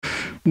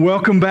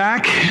Welcome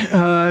back.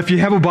 If you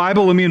have a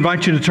Bible, let me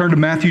invite you to turn to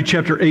Matthew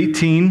chapter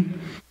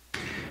 18.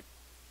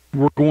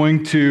 We're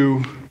going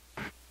to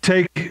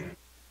take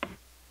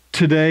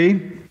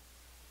today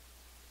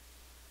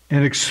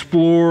and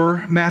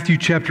explore Matthew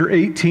chapter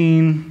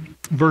 18,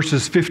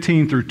 verses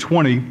 15 through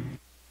 20.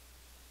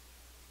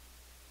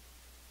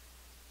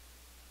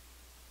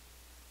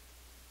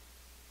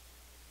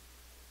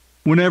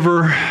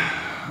 Whenever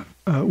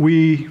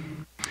we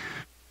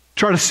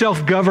try to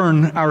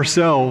self-govern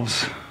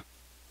ourselves,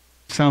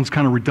 sounds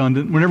kind of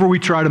redundant. Whenever we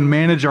try to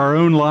manage our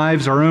own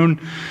lives, our own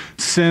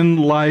sin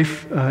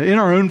life, in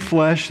our own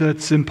flesh,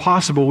 that's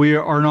impossible. We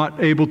are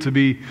not able to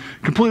be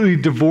completely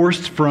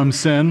divorced from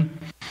sin.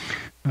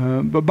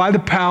 But by the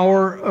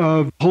power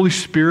of the Holy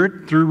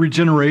Spirit through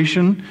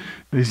regeneration,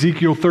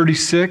 Ezekiel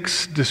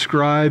 36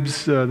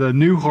 describes the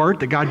new heart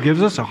that God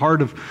gives us, a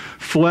heart of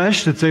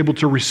flesh that's able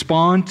to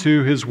respond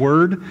to His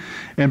Word.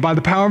 And by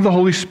the power of the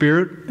Holy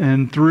Spirit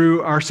and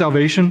through our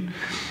salvation,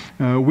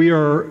 we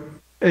are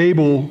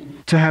able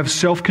to have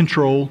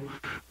self-control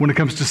when it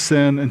comes to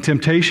sin and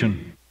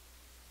temptation.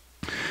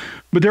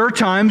 But there are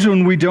times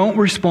when we don't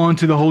respond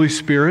to the Holy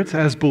Spirit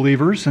as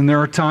believers, and there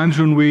are times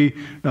when we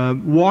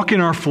walk in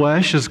our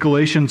flesh, as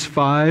Galatians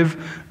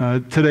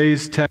 5,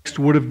 today's text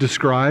would have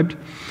described,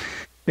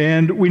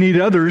 and we need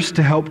others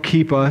to help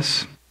keep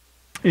us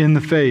in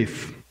the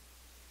faith.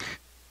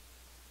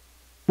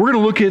 We're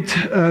going to look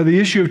at the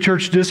issue of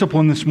church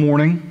discipline this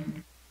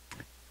morning,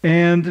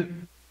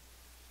 and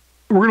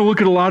we're going to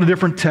look at a lot of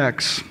different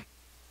texts.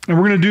 And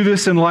we're going to do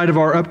this in light of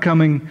our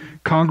upcoming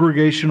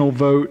congregational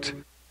vote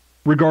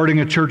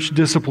regarding a church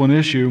discipline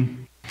issue.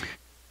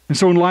 And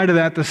so in light of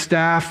that, the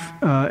staff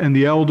and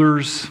the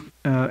elders,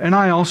 and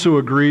I also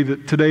agree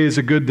that today is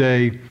a good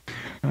day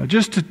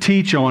just to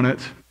teach on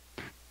it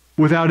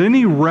without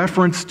any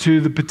reference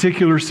to the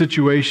particular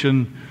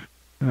situation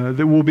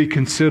that we'll be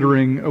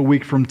considering a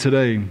week from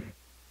today.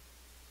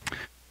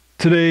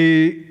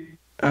 Today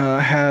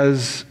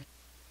has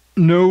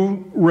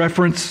no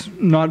reference,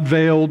 not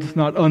veiled,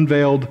 not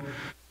unveiled,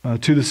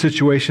 to the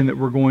situation that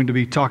we're going to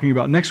be talking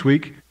about next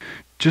week.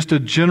 Just a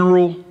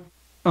general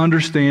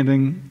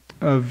understanding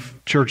of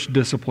church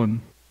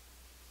discipline.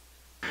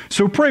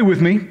 So pray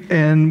with me,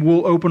 and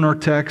we'll open our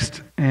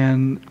text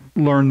and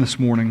learn this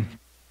morning.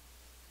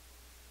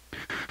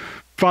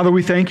 Father,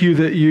 we thank you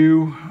that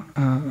you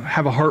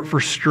have a heart for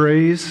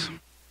strays.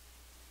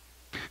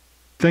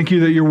 Thank you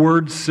that your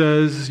word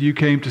says you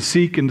came to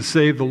seek and to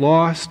save the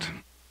lost.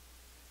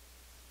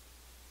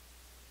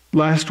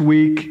 Last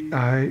week,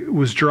 I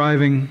was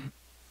driving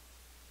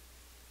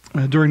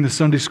during the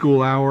Sunday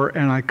school hour,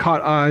 and I caught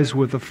eyes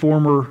with a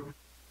former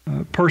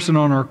person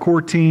on our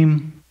core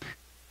team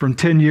from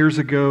 10 years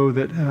ago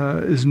that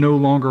is no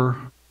longer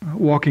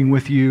walking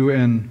with you.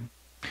 And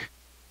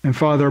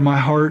Father, my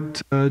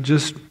heart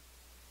just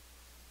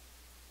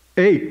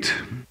ached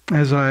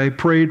as I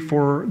prayed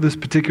for this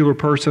particular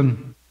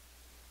person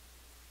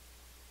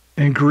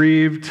and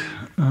grieved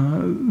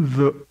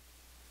the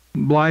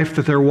life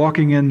that they're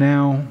walking in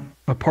now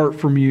apart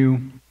from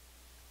you.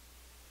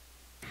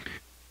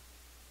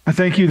 I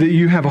thank you that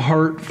you have a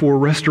heart for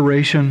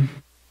restoration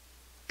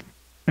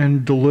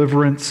and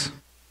deliverance.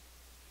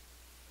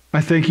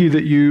 I thank you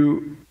that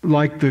you,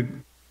 like the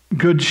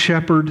good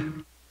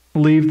shepherd,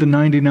 leave the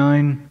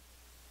 99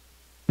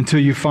 until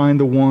you find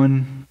the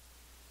one.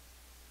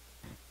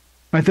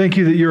 I thank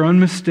you that your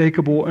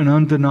unmistakable and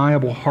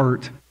undeniable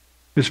heart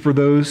is for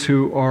those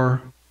who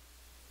are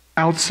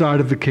outside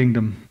of the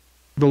kingdom,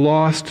 the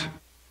lost,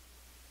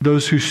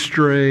 those who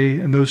stray,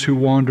 and those who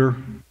wander.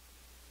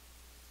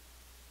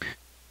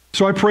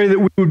 So I pray that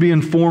we would be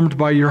informed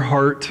by your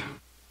heart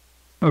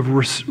of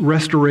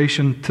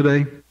restoration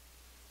today.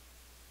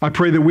 I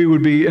pray that we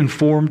would be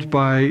informed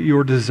by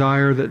your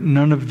desire that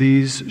none of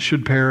these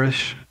should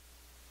perish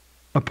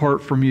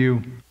apart from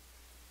you.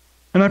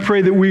 And I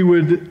pray that we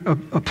would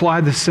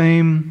apply the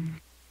same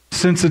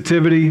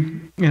sensitivity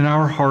in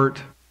our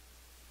heart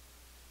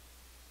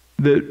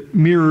that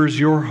mirrors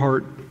your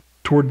heart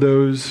toward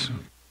those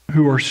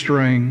who are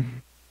straying.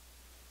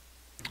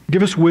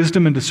 Give us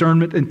wisdom and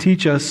discernment and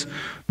teach us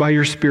by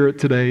your Spirit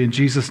today. In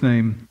Jesus'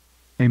 name,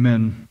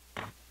 amen.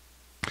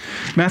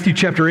 Matthew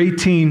chapter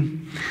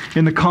 18,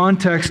 in the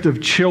context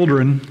of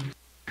children,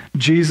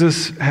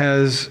 Jesus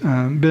has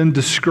been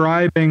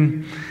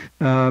describing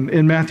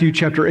in Matthew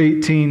chapter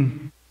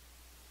 18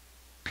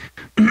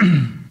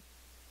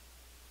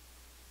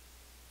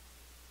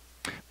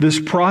 this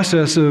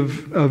process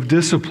of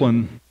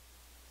discipline.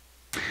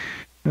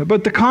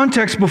 But the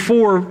context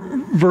before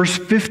verse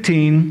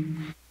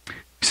 15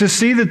 says,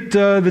 "See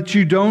that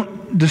you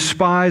don't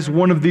despise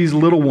one of these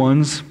little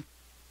ones.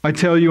 I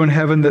tell you in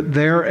heaven that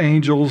their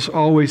angels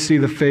always see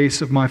the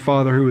face of my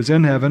Father who is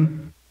in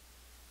heaven."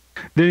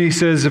 Then he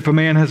says, if a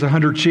man has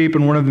 100 sheep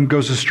and one of them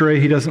goes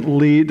astray, does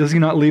he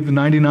not leave the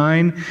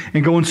 99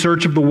 and go in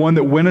search of the one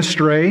that went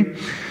astray?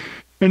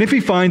 And if he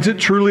finds it,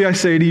 truly I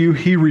say to you,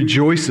 he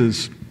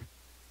rejoices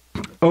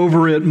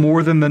over it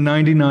more than the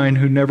 99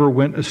 who never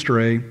went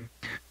astray.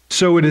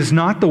 So it is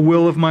not the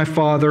will of my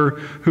Father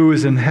who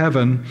is in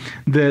heaven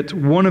that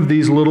one of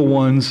these little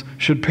ones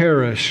should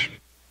perish."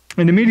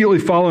 And immediately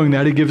following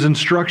that, he gives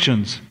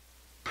instructions.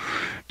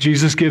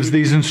 Jesus gives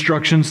these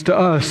instructions to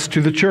us,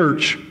 to the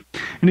church.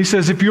 And he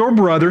says, "If your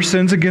brother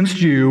sins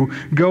against you,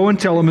 go and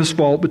tell him his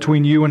fault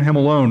between you and him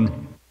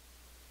alone.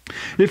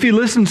 If he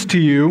listens to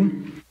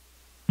you,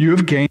 you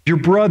have gained your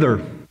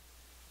brother.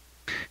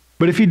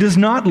 But if he does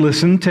not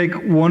listen, take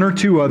one or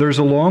two others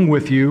along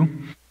with you,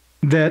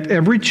 that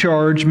every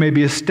charge may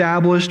be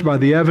established by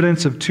the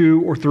evidence of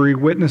 2 or 3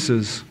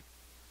 witnesses.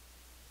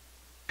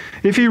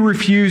 If he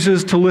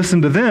refuses to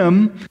listen to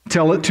them,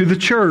 tell it to the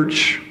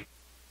church.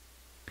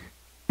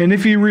 And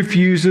if he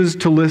refuses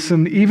to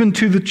listen even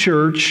to the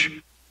church,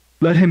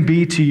 let him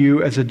be to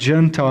you as a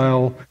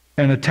Gentile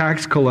and a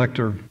tax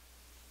collector.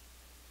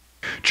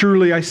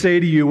 Truly I say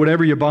to you,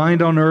 whatever you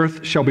bind on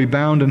earth shall be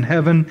bound in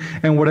heaven,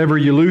 and whatever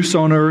you loose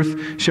on earth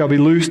shall be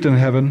loosed in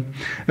heaven.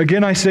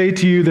 Again I say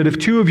to you that if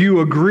 2 of you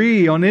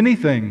agree on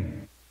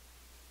anything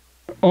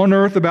on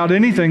earth about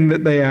anything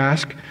that they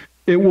ask,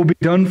 it will be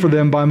done for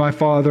them by my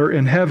Father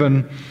in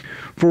heaven.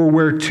 For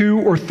where 2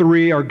 or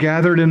 3 are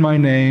gathered in my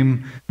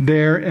name,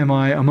 there am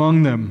I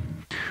among them."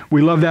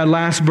 We love that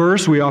last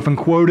verse. We often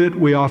quote it.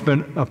 We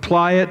often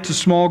apply it to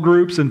small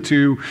groups and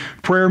to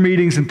prayer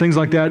meetings and things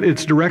like that.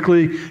 It's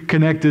directly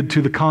connected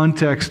to the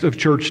context of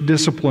church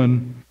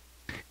discipline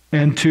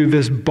and to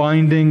this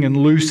binding and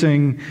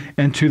loosing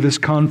and to this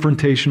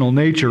confrontational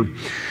nature.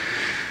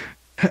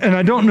 And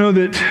I don't know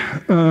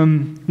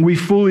that we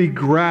fully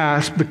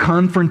grasp the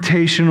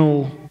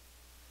confrontational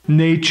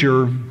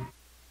nature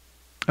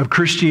of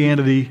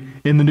Christianity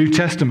in the New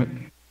Testament.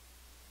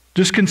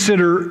 Just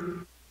consider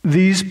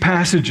these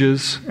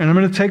passages, and I'm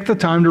going to take the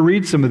time to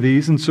read some of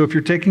these, and so if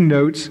you're taking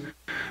notes,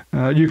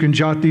 you can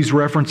jot these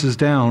references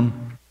down.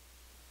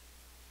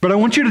 But I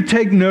want you to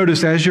take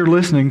notice as you're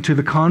listening to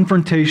the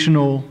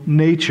confrontational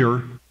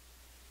nature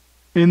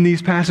in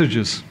these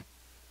passages.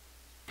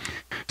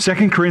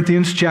 2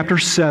 Corinthians chapter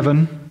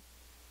 7,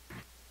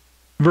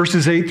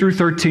 verses 8 through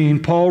 13,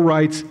 Paul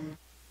writes,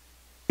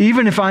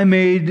 "Even if I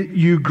made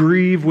you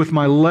grieve with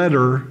my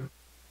letter,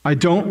 I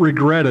don't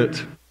regret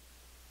it.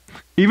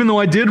 Even though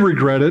I did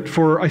regret it,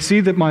 for I see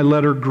that my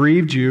letter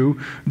grieved you,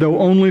 though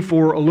only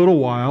for a little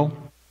while.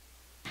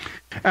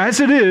 As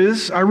it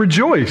is, I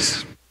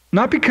rejoice,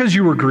 not because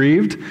you were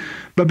grieved,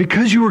 but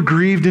because you were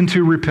grieved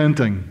into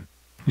repenting."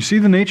 You see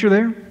the nature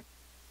there?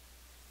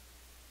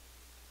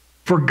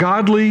 For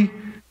godly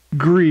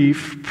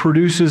grief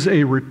produces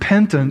a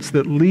repentance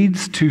that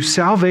leads to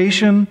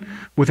salvation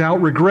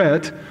without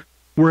regret,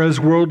 whereas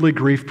worldly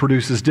grief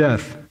produces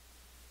death.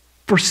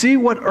 For see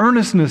what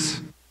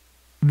earnestness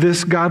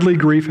this godly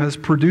grief has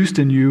produced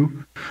in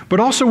you, but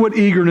also what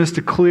eagerness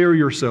to clear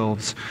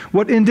yourselves,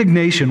 what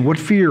indignation, what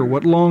fear,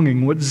 what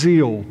longing, what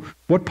zeal,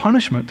 what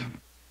punishment.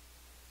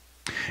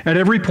 At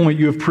every point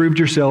you have proved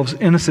yourselves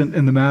innocent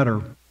in the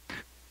matter.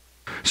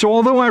 So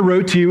although I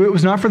wrote to you, it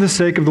was not for the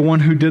sake of the one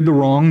who did the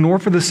wrong, nor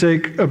for the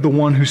sake of the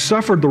one who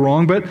suffered the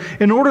wrong, but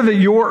in order that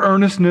your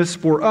earnestness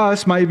for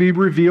us might be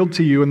revealed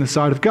to you in the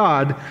sight of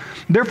God.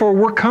 Therefore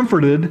we're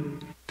comforted,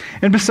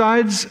 and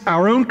besides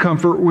our own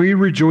comfort, we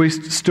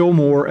rejoiced still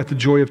more at the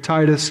joy of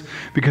Titus,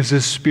 because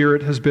his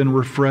spirit has been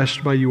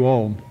refreshed by you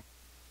all.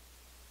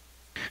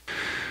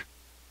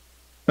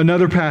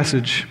 Another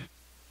passage,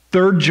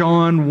 3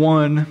 John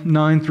 1,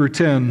 9 through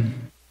 10.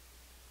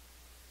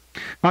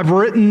 I've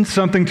written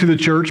something to the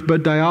church,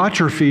 but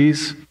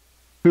Diotrephes,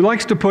 who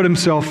likes to put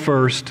himself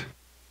first,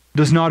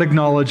 does not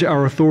acknowledge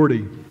our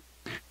authority.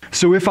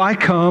 So if I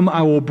come,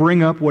 I will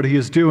bring up what he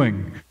is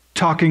doing,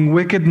 talking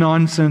wicked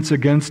nonsense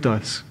against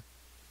us.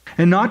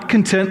 And not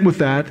content with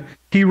that,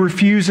 he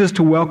refuses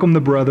to welcome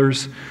the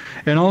brothers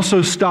and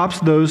also stops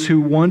those who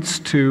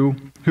want to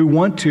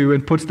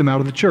and puts them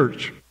out of the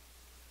church.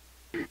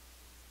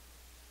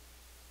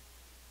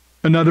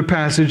 Another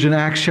passage in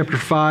Acts chapter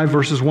 5,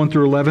 verses 1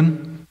 through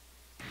 11.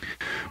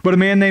 But a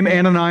man named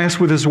Ananias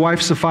with his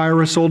wife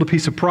Sapphira sold a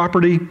piece of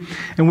property,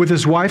 and with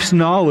his wife's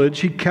knowledge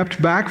he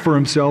kept back for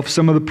himself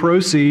some of the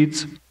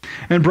proceeds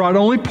and brought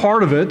only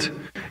part of it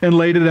and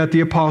laid it at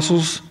the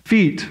apostles'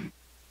 feet.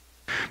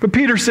 But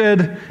Peter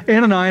said,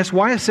 Ananias,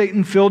 why has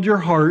Satan filled your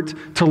heart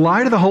to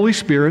lie to the Holy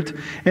Spirit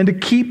and to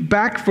keep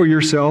back for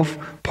yourself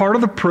part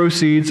of the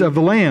proceeds of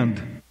the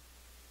land?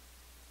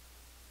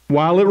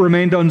 While it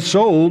remained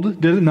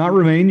unsold, did it not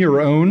remain your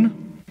own?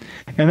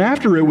 And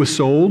after it was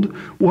sold,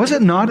 was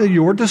it not at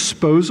your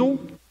disposal?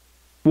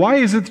 Why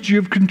is it that you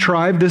have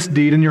contrived this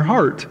deed in your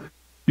heart?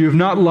 You have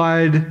not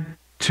lied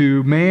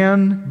to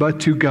man, but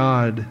to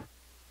God.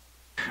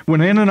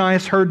 When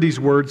Ananias heard these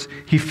words,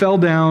 he fell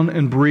down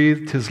and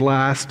breathed his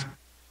last,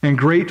 and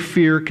great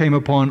fear came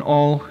upon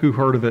all who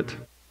heard of it.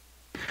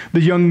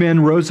 The young men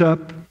rose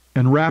up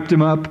and wrapped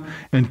him up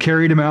and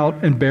carried him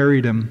out and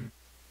buried him.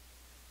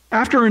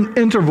 After an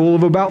interval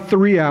of about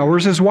 3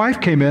 hours, his wife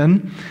came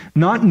in,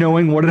 not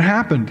knowing what had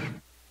happened.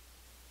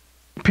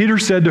 Peter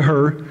said to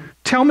her,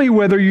 tell me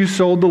whether you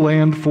sold the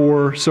land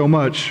for so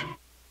much.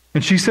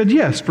 And she said,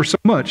 yes, for so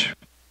much.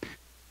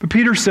 But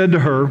Peter said to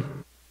her,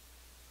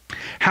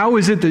 How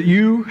is it that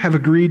you have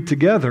agreed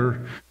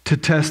together to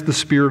test the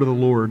Spirit of the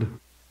Lord?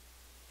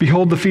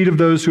 Behold, the feet of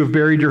those who have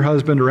buried your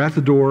husband are at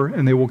the door,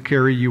 and they will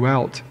carry you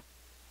out."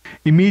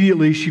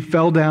 Immediately she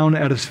fell down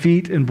at his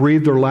feet and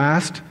breathed her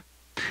last.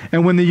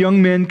 And when the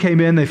young men came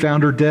in, they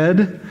found her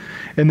dead,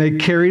 and they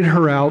carried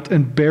her out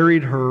and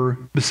buried her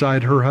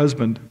beside her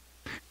husband.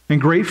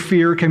 And great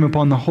fear came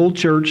upon the whole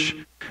church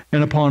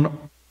and upon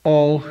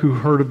all who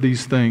heard of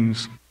these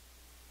things.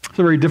 It's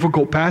a very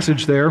difficult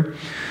passage there.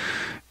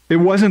 It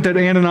wasn't that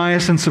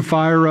Ananias and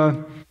Sapphira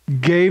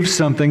gave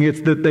something,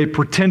 it's that they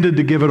pretended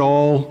to give it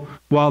all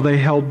while they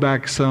held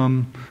back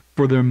some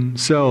for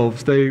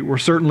themselves. They were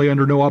certainly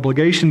under no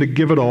obligation to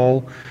give it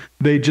all.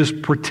 They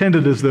just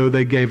pretended as though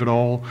they gave it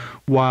all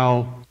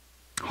while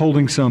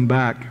holding some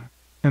back.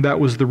 And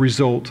that was the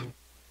result.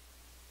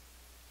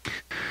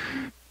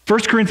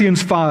 1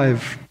 Corinthians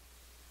 5.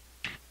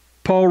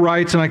 Paul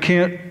writes, and I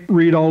can't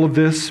read all of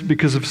this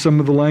because of some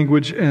of the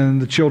language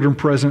and the children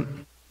present.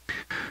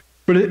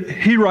 But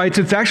he writes,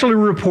 "It's actually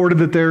reported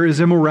that there is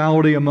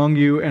immorality among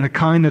you, and a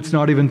kind that's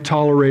not even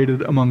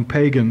tolerated among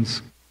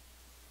pagans.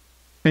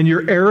 And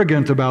you're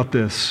arrogant about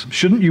this.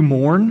 Shouldn't you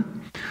mourn?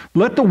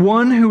 Let the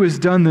one who has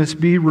done this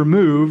be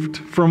removed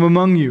from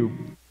among you.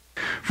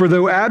 For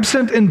though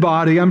absent in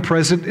body, I'm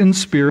present in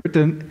spirit,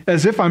 and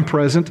as if I'm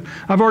present,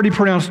 I've already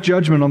pronounced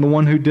judgment on the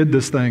one who did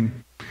this thing.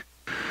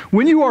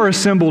 When you are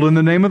assembled in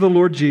the name of the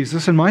Lord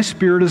Jesus, and my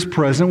spirit is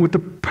present with the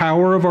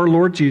power of our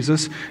Lord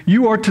Jesus,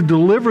 you are to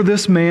deliver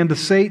this man to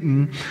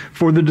Satan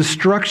for the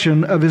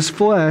destruction of his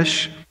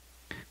flesh,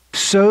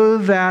 so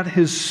that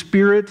his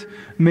spirit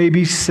may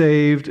be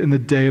saved in the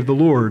day of the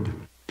Lord."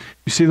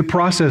 You see the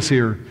process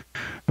here.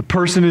 A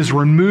person is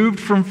removed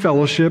from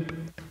fellowship,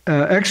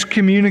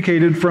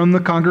 excommunicated from the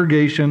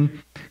congregation,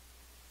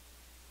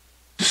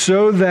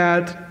 so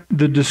that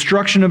the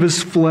destruction of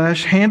his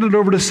flesh, handed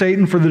over to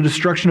Satan for the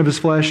destruction of his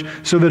flesh,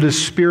 so that his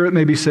spirit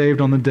may be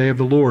saved on the day of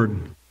the Lord.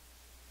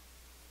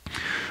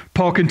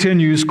 Paul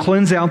continues,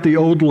 "Cleanse out the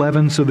old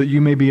leaven so that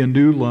you may be a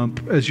new lump,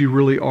 as you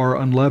really are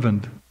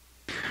unleavened.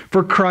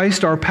 For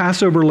Christ, our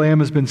Passover lamb,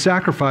 has been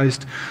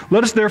sacrificed.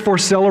 Let us therefore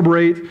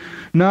celebrate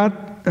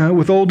not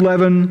with old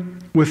leaven,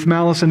 with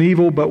malice and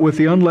evil, but with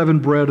the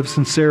unleavened bread of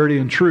sincerity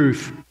and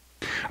truth.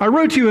 I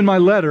wrote to you in my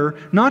letter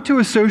not to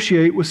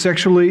associate with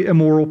sexually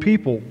immoral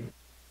people.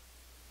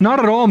 Not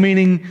at all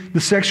meaning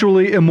the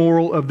sexually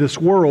immoral of this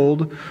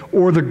world,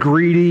 or the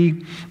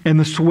greedy and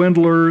the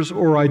swindlers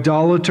or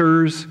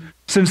idolaters,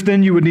 since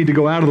then you would need to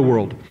go out of the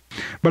world.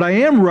 But I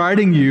am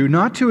writing you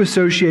not to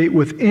associate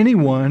with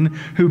anyone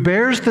who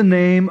bears the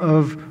name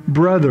of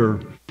brother.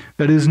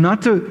 That is,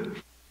 not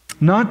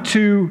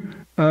to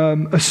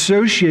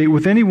associate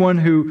with anyone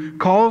who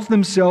calls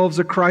themselves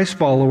a Christ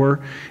follower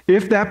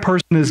if that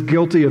person is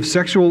guilty of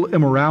sexual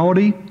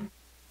immorality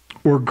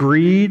or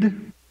greed,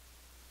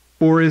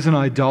 or is an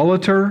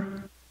idolater,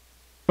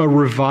 a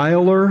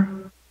reviler,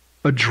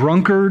 a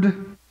drunkard,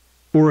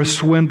 or a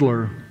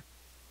swindler."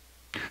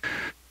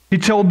 He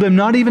told them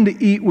not even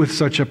to eat with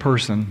such a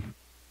person.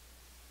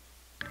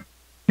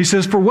 He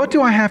says, "For what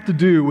do I have to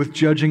do with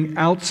judging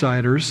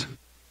outsiders?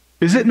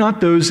 Is it not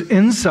those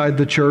inside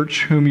the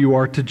church whom you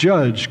are to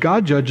judge?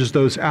 God judges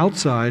those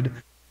outside,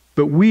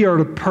 but we are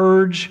to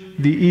purge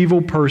the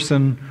evil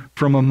person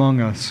from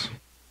among us."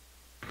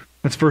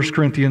 That's 1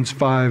 Corinthians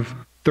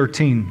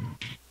 5:13.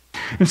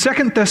 In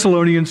 2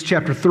 Thessalonians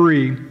chapter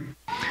 3,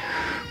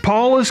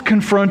 Paul is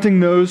confronting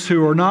those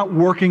who are not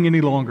working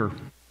any longer.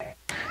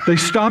 They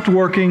stopped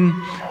working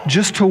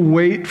just to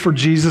wait for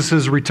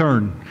Jesus'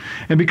 return.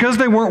 And because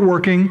they weren't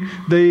working,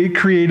 they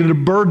created a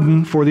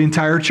burden for the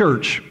entire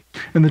church.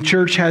 And the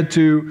church had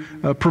to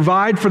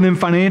provide for them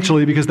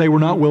financially because they were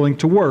not willing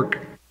to work.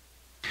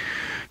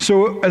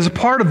 So as a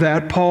part of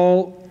that,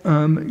 Paul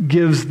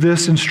gives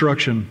this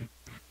instruction.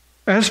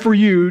 "As for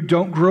you,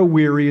 don't grow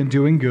weary in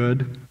doing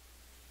good.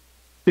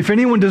 If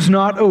anyone does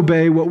not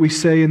obey what we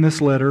say in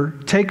this letter,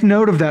 take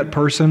note of that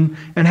person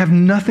and have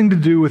nothing to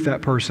do with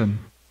that person,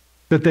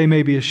 that they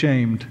may be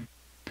ashamed.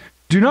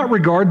 Do not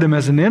regard them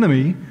as an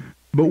enemy,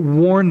 but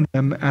warn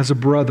them as a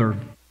brother."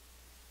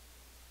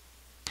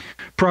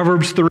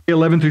 Proverbs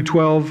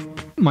 3:11-12,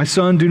 "My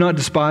son, do not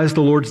despise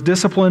the Lord's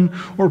discipline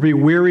or be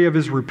weary of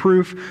his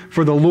reproof,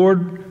 for the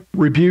Lord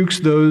rebukes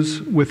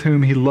those with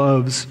whom he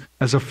loves,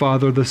 as a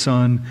father the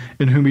son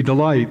in whom he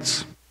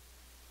delights."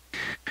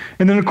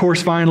 And then, of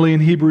course, finally in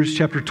Hebrews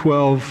chapter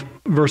 12,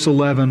 verse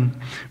 11,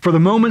 "For the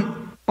moment,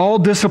 all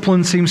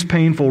discipline seems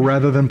painful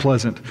rather than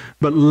pleasant,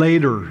 but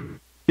later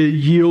it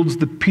yields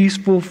the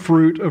peaceful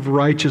fruit of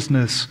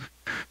righteousness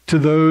to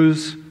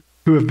those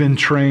who have been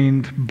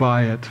trained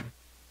by it."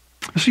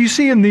 So you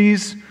see in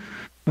these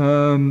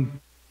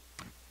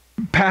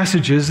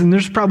passages, and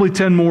there's probably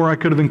 10 more I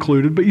could have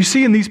included, but you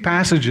see in these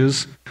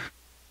passages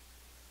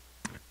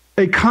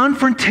a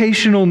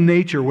confrontational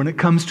nature when it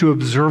comes to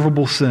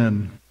observable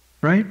sin,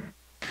 right?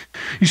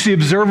 You see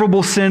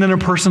observable sin in a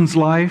person's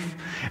life,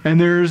 and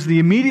there's the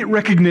immediate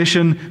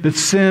recognition that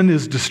sin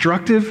is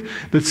destructive,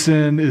 that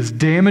sin is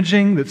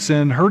damaging, that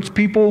sin hurts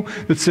people,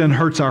 that sin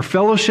hurts our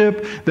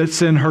fellowship, that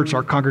sin hurts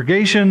our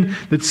congregation,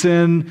 that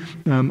sin,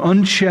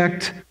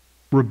 unchecked,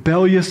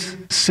 rebellious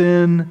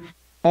sin,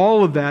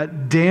 all of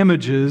that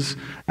damages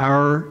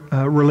our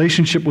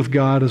relationship with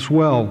God as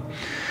well.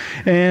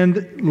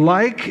 And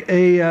like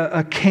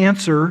a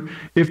cancer,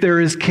 if there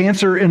is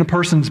cancer in a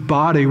person's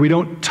body, we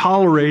don't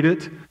tolerate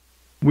it.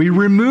 We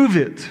remove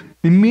it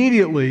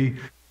immediately,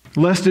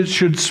 lest it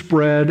should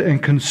spread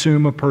and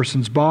consume a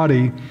person's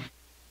body.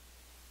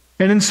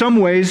 And in some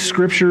ways,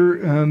 Scripture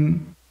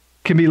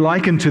can be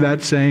likened to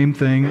that same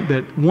thing,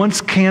 that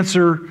once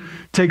cancer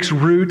takes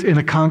root in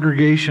a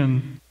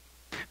congregation,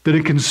 that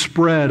it can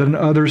spread and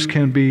others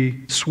can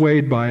be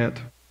swayed by it.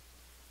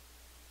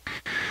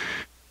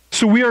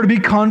 So we are to be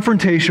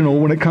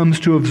confrontational when it comes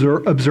to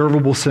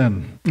observable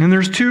sin. And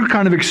there's two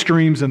kind of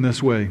extremes in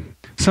this way.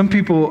 Some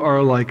people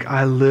are like,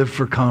 I live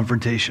for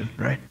confrontation,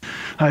 right?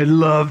 I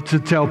love to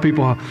tell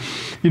people,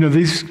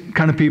 these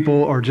kind of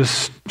people are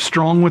just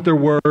strong with their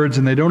words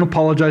and they don't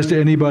apologize to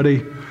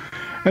anybody.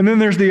 And then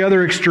there's the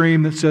other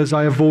extreme that says,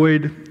 I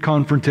avoid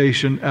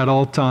confrontation at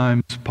all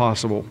times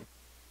possible.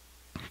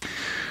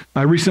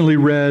 I recently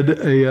read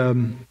a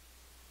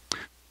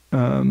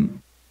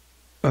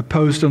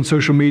post on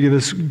social media.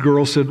 This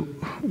girl said,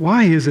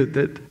 why is it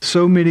that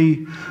so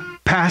many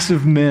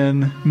passive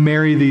men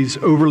marry these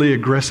overly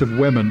aggressive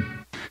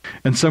women?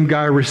 And some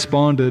guy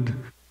responded,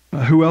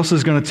 who else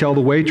is going to tell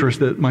the waitress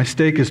that my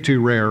steak is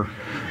too rare?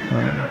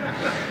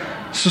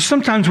 So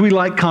sometimes we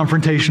like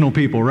confrontational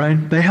people,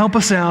 right? They help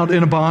us out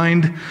in a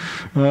bind.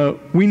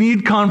 We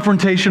need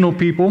confrontational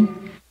people.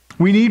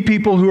 We need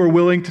people who are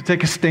willing to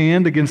take a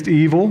stand against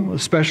evil,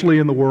 especially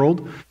in the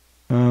world.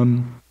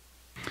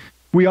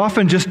 We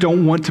often just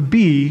don't want to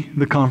be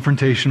the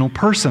confrontational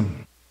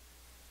person.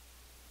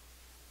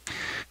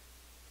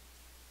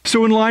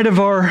 So in light of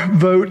our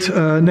vote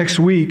next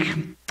week,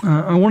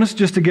 I want us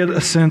just to get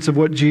a sense of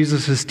what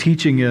Jesus'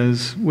 teaching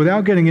is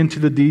without getting into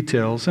the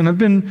details. And I've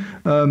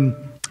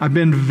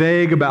been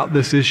vague about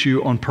this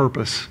issue on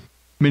purpose.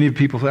 Many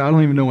people say, I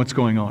don't even know what's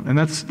going on. And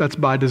that's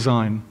by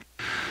design.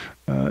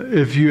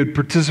 If you had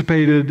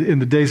participated in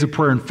the days of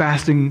prayer and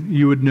fasting,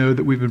 you would know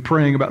that we've been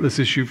praying about this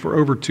issue for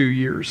over 2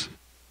 years.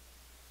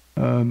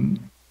 And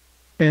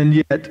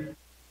yet,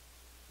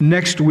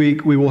 next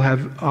week we will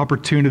have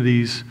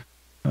opportunities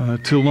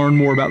to learn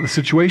more about the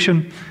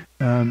situation,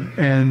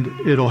 and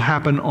it'll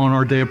happen on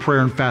our day of prayer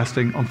and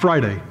fasting on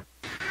Friday.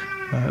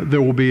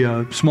 There will be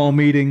a small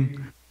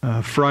meeting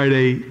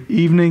Friday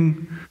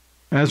evening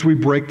as we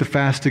break the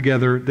fast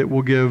together that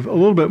will give a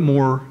little bit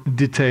more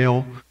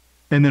detail.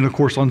 And then, of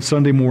course, on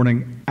Sunday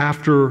morning,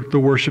 after the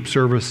worship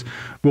service,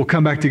 we'll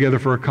come back together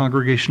for a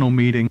congregational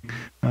meeting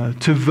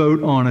to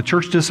vote on a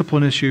church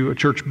discipline issue, a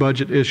church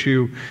budget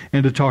issue,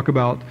 and to talk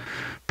about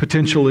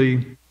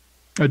potentially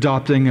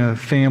adopting a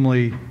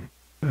family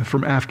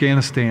from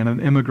Afghanistan,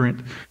 an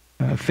immigrant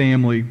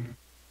family,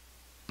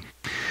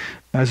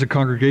 as a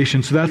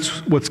congregation. So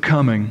that's what's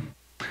coming.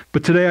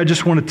 But today I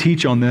just want to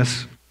teach on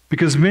this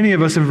because many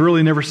of us have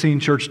really never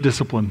seen church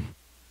discipline.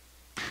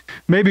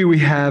 Maybe we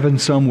have in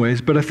some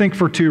ways, but I think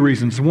for two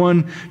reasons.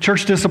 One,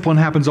 church discipline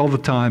happens all the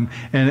time,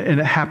 and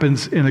it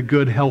happens in a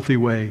good, healthy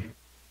way,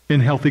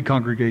 in healthy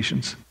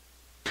congregations.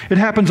 It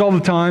happens all the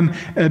time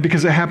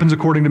because it happens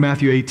according to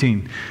Matthew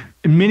 18.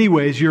 In many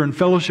ways, you're in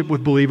fellowship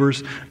with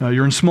believers,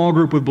 you're in small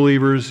group with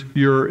believers,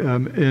 you're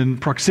in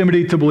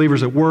proximity to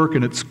believers at work,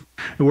 and it's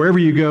wherever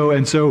you go.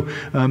 And so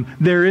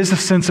there is a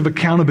sense of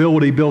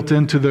accountability built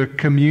into the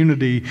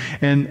community.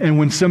 And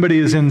when somebody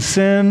is in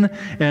sin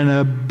and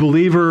a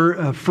believer,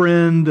 a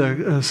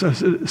friend,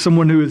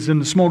 someone who is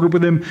in a small group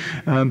with them,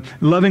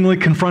 lovingly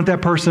confront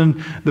that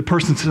person, the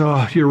person says,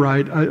 oh, you're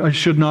right, I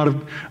should not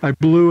have, I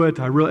blew it.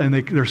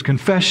 There's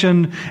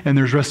confession, and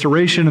there's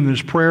restoration, and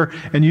there's prayer.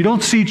 And you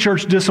don't see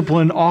church discipline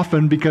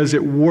often because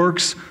it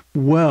works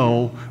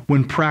well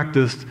when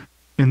practiced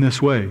in this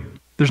way.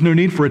 There's no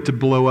need for it to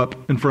blow up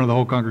in front of the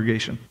whole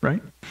congregation,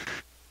 right?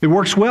 It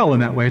works well in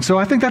that way. And so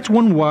I think that's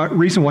one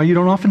reason why you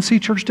don't often see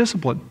church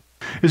discipline,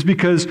 is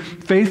because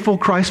faithful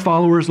Christ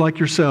followers like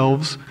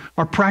yourselves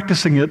are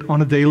practicing it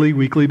on a daily,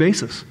 weekly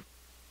basis.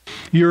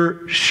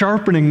 You're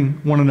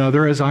sharpening one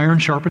another as iron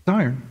sharpens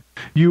iron.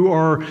 You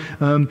are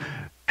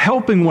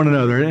helping one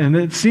another. And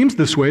it seems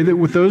this way, that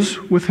with those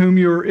with whom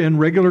you're in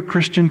regular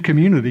Christian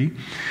community,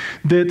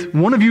 that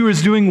one of you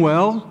is doing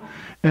well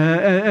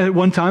at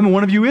one time and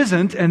one of you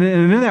isn't. And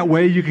in that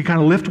way, you can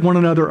kind of lift one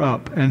another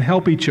up and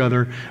help each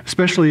other,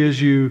 especially as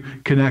you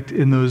connect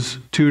in those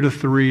 2 to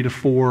 3 to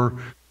 4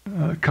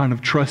 kind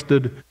of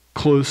trusted,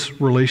 close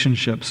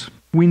relationships.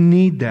 We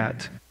need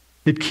that.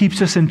 It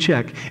keeps us in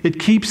check. It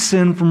keeps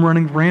sin from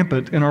running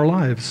rampant in our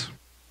lives.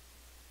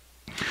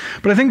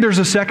 But I think there's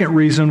a second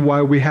reason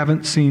why we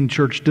haven't seen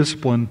church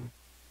discipline.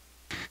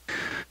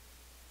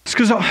 It's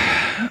because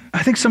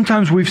I think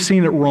sometimes we've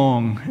seen it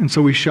wrong, and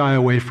so we shy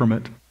away from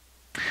it.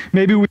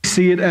 Maybe we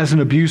see it as an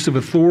abuse of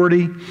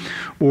authority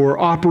or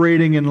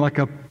operating in like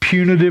a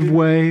punitive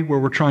way where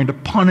we're trying to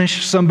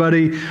punish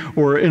somebody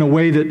or in a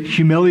way that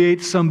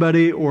humiliates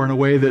somebody or in a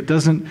way that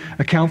doesn't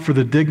account for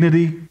the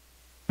dignity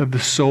of the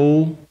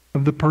soul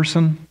of the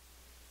person.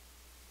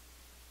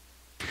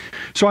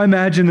 So I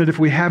imagine that if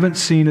we haven't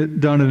seen it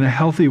done in a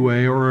healthy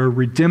way or a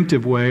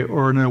redemptive way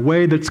or in a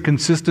way that's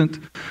consistent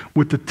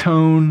with the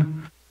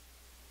tone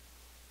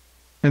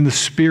and the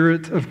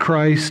Spirit of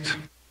Christ,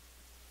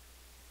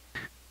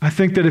 I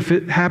think that if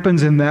it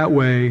happens in that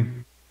way,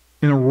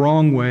 in a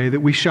wrong way, that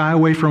we shy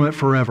away from it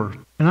forever.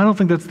 And I don't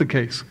think that's the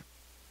case.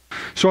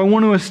 So I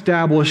want to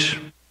establish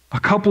a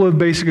couple of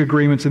basic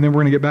agreements, and then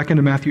we're going to get back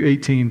into Matthew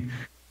 18.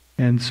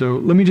 And so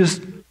let me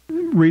just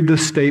read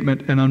this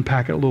statement and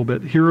unpack it a little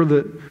bit. Here are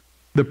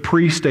the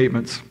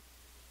pre-statements.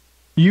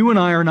 You and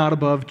I are not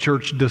above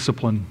church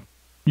discipline.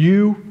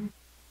 You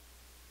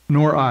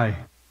nor I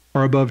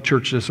are above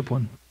church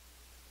discipline.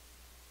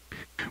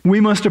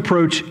 We must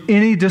approach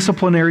any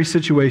disciplinary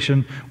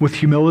situation with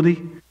humility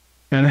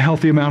and a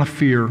healthy amount of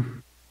fear,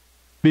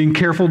 being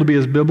careful to be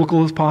as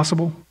biblical as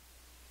possible,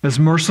 as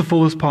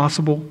merciful as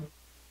possible,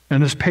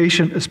 and as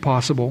patient as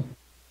possible,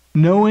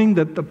 knowing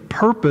that the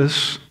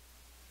purpose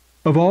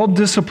of all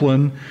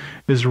discipline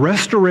is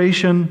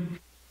restoration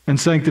and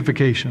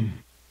sanctification.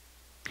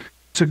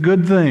 It's a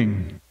good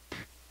thing.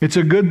 It's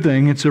a good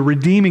thing. It's a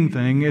redeeming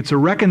thing. It's a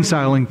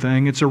reconciling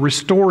thing. It's a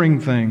restoring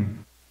thing.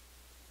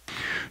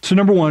 So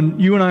number one,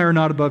 you and I are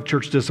not above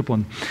church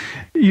discipline.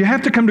 You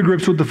have to come to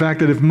grips with the fact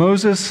that if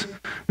Moses,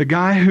 the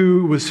guy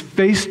who was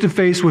face to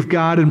face with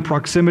God in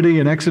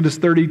proximity in Exodus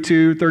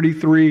 32,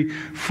 33,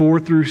 4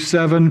 through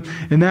 7,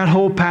 in that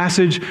whole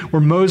passage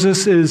where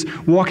Moses is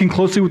walking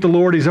closely with the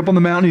Lord, he's up on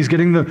the mountain, he's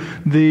getting the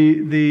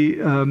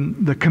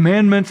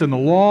commandments and the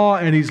law,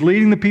 and he's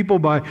leading the people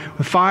by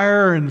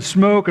fire and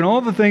smoke and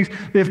all the things.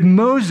 If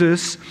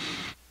Moses,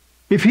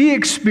 if he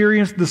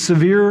experienced the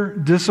severe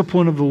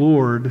discipline of the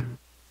Lord,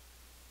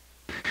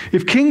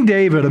 if King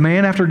David, a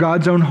man after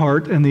God's own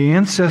heart and the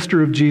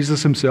ancestor of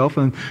Jesus himself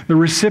and the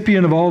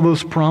recipient of all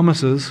those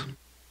promises,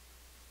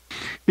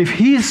 if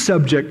he is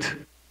subject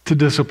to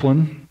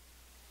discipline,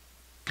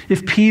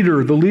 if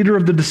Peter, the leader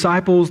of the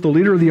disciples, the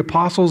leader of the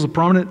apostles, a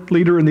prominent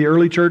leader in the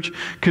early church,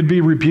 could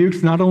be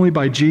rebuked not only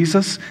by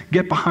Jesus,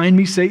 get behind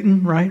me,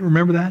 Satan, right?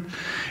 Remember that?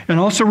 And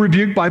also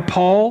rebuked by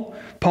Paul.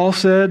 Paul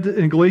said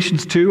in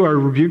Galatians 2, I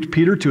rebuked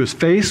Peter to his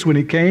face when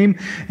he came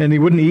and he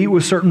wouldn't eat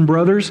with certain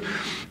brothers.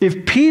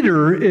 If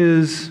Peter,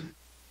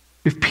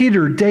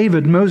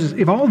 David, Moses,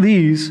 if all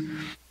these,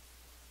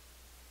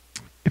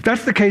 if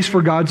that's the case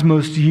for God's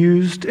most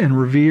used and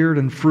revered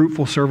and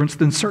fruitful servants,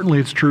 then certainly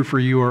it's true for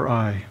you or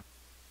I.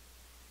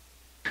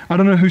 I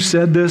don't know who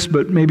said this,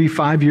 but maybe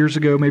 5 years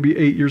ago, maybe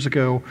 8 years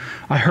ago,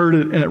 I heard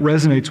it and it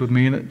resonates with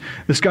me. And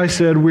this guy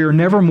said, we are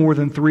never more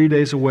than 3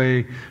 days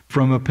away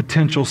from a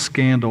potential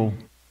scandal,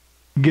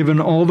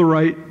 given all the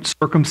right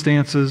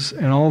circumstances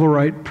and all the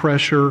right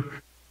pressure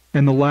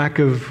and the lack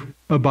of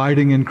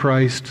abiding in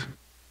Christ.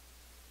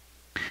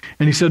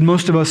 And he said,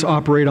 most of us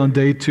operate on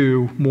day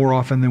 2 more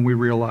often than we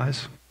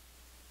realize.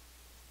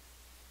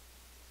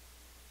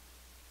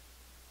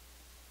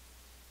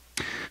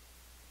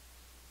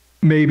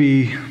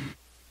 Maybe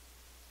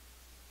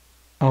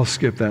I'll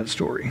skip that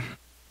story.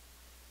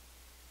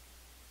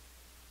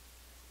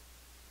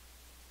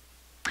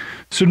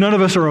 So none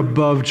of us are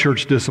above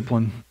church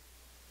discipline.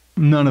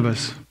 None of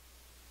us.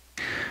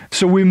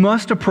 So we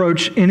must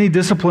approach any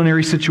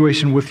disciplinary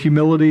situation with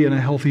humility and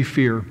a healthy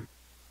fear.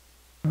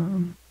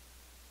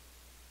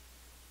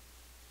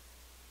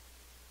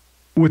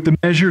 With the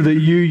measure that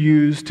you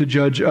use to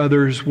judge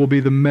others will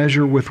be the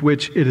measure with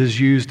which it is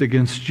used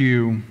against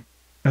you.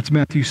 That's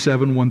Matthew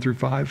 7, 1 through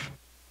 5.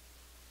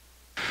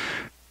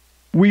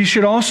 We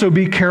should also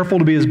be careful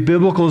to be as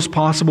biblical as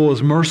possible,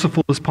 as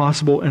merciful as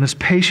possible, and as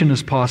patient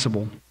as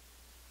possible.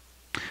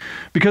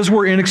 Because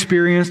we're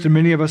inexperienced and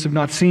many of us have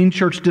not seen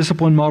church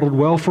discipline modeled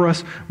well for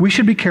us, we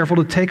should be careful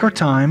to take our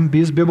time,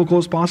 be as biblical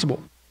as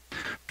possible. A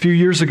few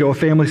years ago, a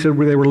family said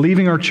they were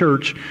leaving our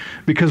church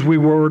because we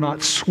were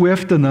not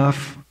swift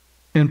enough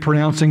in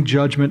pronouncing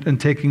judgment and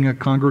taking a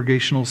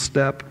congregational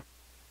step.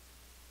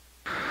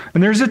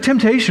 And there's a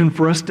temptation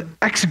for us to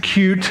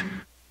execute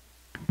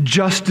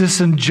justice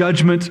and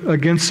judgment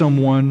against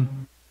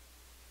someone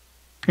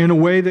in a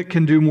way that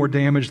can do more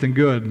damage than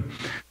good.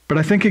 But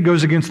I think it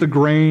goes against the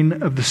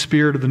grain of the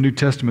spirit of the New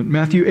Testament.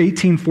 Matthew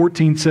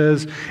 18:14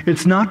 says,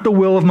 it's not the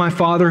will of my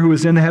Father who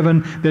is in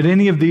heaven that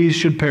any of these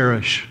should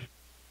perish.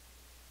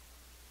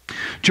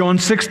 John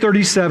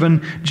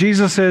 6:37,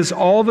 Jesus says,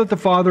 all that the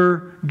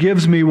Father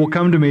gives me will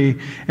come to me,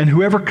 and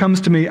whoever comes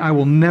to me I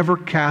will never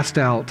cast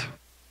out.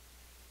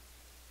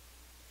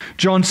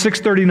 John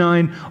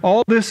 6:39,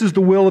 all this is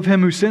the will of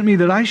him who sent me,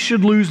 that I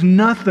should lose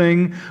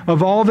nothing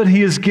of all that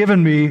he has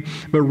given me,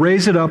 but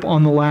raise it up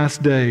on the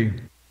last day.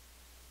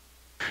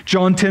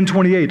 John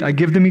 10:28, I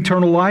give them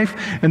eternal life,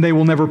 and they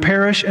will never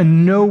perish,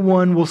 and no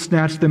one will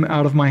snatch them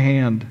out of my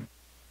hand.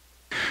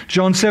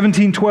 John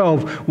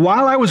 17:12,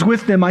 while I was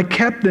with them, I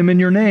kept them in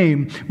your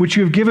name, which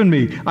you have given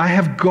me. I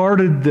have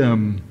guarded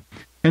them,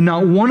 and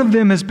not one of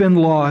them has been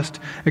lost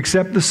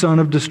except the son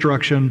of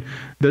destruction,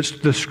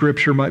 that the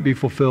scripture might be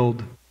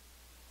fulfilled.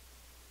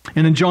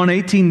 And in John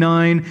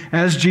 18:9,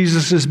 as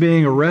Jesus is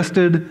being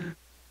arrested,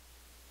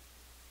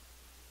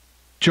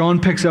 John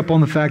picks up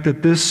on the fact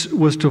that this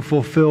was to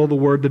fulfill the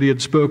word that he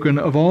had spoken.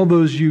 Of all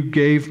those you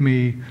gave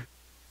me,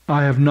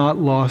 I have not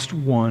lost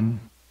one.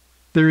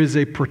 There is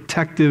a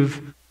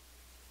protective,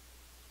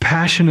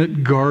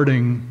 passionate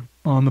guarding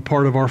on the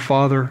part of our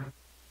Father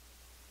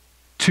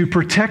to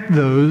protect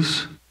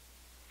those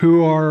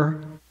who are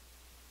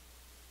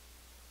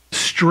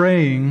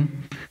straying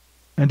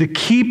and to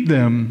keep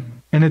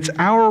them. And it's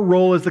our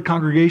role as the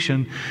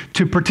congregation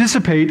to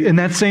participate in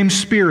that same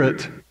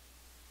spirit,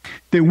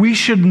 that we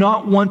should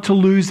not want to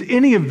lose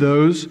any of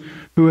those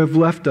who have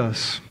left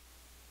us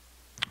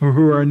or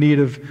who are in need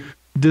of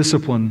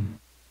discipline.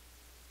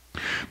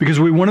 Because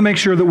we want to make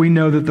sure that we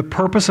know that the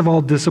purpose of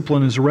all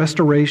discipline is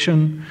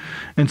restoration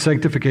and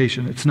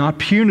sanctification. It's not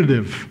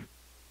punitive,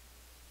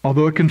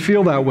 although it can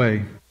feel that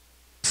way.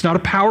 It's not a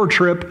power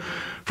trip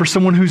for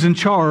someone who's in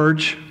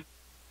charge,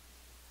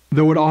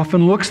 though it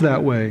often looks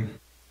that way.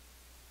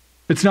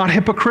 It's not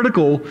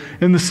hypocritical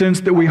in the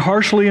sense that we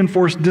harshly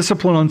enforce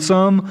discipline on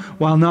some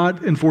while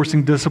not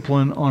enforcing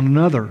discipline on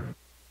another.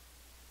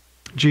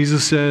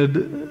 Jesus said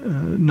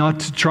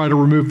not to try to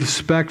remove the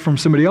speck from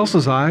somebody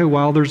else's eye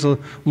while there's a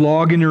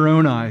log in your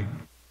own eye.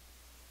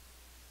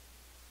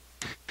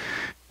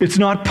 It's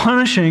not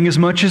punishing as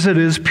much as it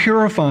is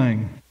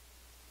purifying.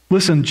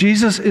 Listen,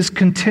 Jesus is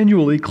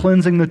continually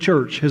cleansing the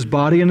church, his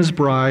body and his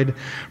bride,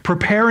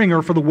 preparing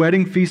her for the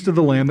wedding feast of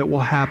the Lamb that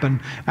will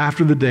happen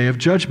after the day of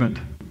judgment.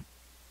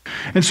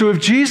 And so if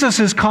Jesus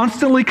is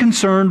constantly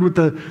concerned with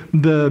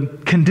the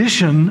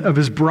condition of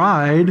his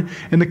bride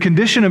and the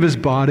condition of his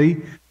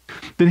body,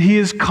 then he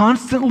is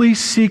constantly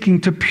seeking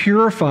to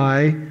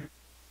purify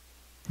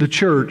the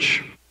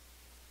church.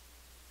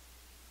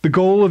 The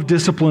goal of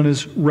discipline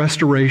is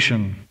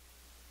restoration.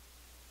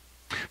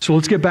 So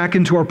let's get back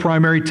into our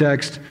primary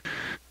text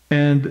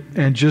and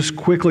just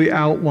quickly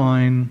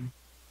outline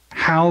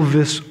how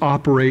this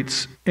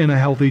operates in a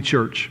healthy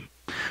church.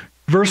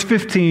 Verse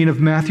 15 of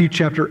Matthew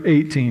chapter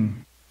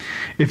 18.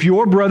 If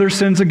your brother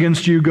sins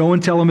against you, go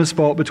and tell him his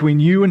fault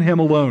between you and him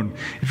alone.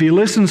 If he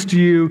listens to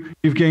you,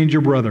 you've gained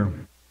your brother.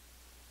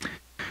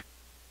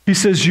 He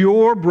says,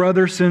 your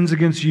brother sins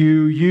against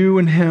you, you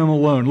and him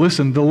alone.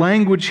 Listen, the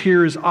language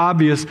here is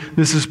obvious.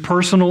 This is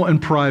personal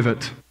and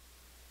private.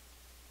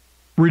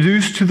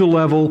 Reduced to the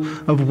level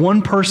of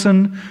one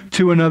person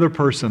to another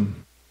person.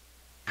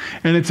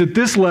 And it's at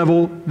this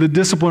level that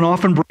discipline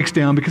often breaks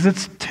down because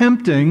it's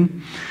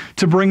tempting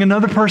to bring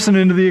another person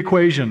into the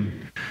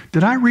equation.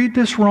 Did I read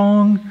this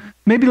wrong?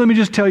 Maybe let me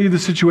just tell you the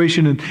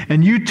situation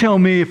and you tell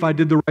me if I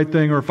did the right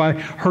thing or if I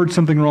heard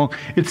something wrong.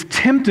 It's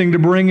tempting to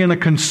bring in a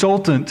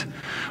consultant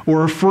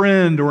or a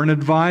friend or an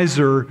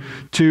advisor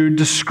to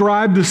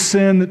describe the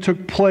sin that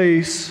took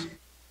place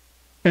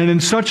and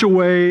in such a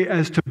way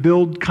as to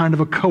build kind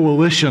of a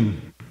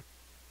coalition,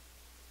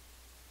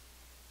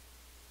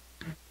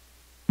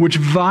 which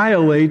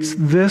violates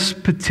this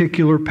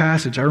particular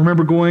passage. I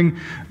remember going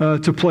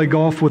to play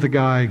golf with a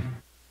guy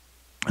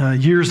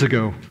years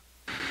ago.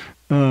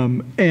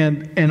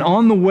 And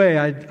on the way,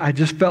 I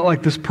just felt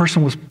like this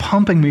person was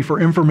pumping me for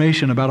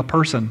information about a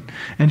person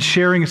and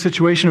sharing a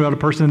situation about a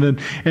person.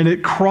 And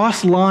it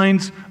crossed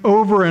lines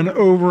over and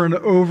over and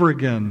over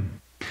again.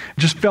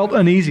 It just felt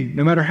uneasy.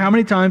 No matter how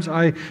many times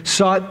I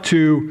sought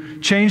to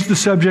change the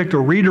subject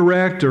or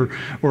redirect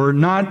or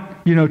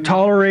not,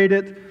 tolerate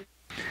it,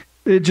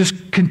 it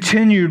just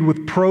continued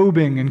with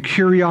probing and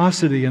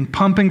curiosity and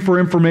pumping for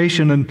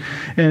information. And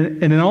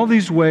in all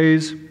these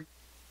ways,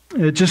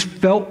 it just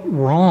felt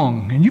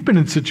wrong. And you've been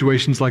in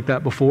situations like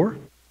that before.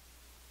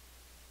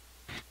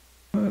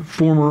 A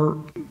former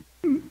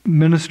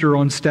minister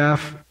on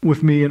staff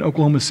with me in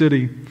Oklahoma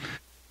City,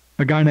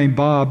 a guy named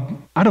Bob,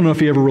 I don't know if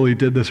he ever really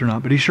did this or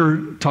not, but he sure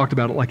talked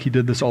about it like he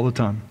did this all the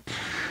time.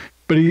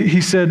 But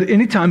he said,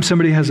 anytime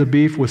somebody has a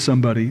beef with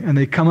somebody and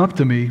they come up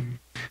to me,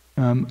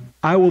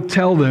 I will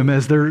tell them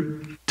as they're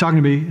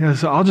talking to me,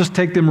 I'll just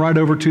take them right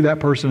over to that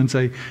person and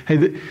say,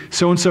 hey,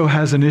 so-and-so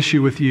has an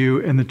issue with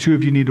you and the two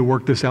of you need to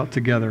work this out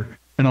together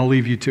and I'll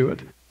leave you to it.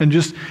 And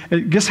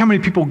guess how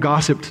many people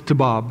gossiped to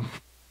Bob?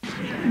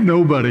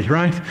 Nobody,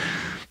 right?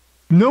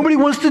 Nobody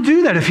wants to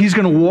do that if he's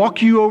going to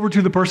walk you over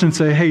to the person and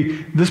say, hey,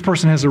 this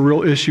person has a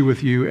real issue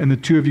with you and the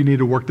two of you need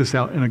to work this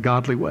out in a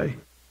godly way.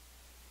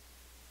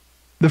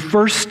 The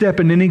first step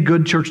in any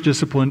good church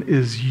discipline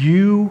is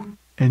you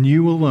and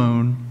you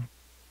alone.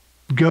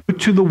 Go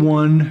to the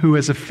one who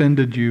has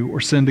offended you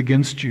or sinned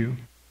against you.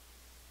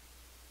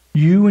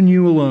 You and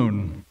you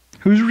alone.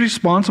 Who's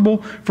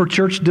responsible for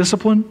church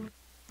discipline?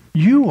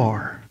 You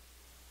are.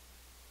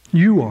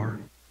 You are.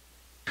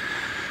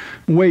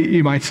 Wait,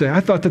 you might say, I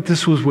thought that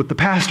this was what the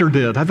pastor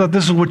did. I thought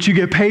this is what you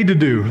get paid to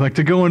do, like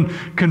to go and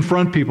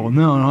confront people.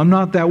 No, I'm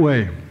not that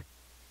way.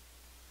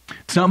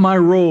 It's not my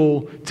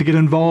role to get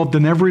involved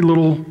in every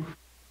little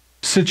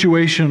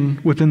situation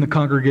within the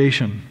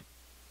congregation.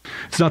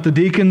 It's not the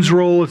deacon's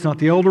role, it's not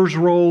the elder's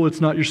role,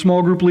 it's not your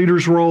small group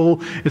leader's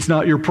role, it's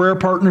not your prayer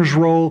partner's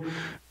role.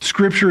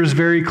 Scripture is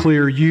very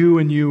clear, you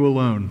and you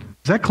alone.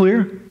 Is that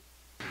clear?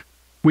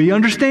 We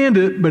understand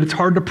it, but it's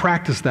hard to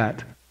practice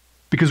that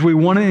because we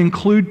want to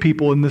include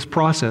people in this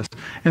process.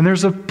 And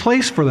there's a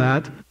place for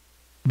that,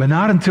 but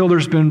not until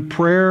there's been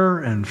prayer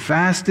and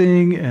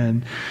fasting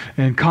and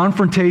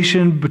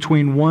confrontation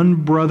between one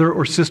brother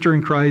or sister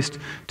in Christ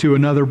to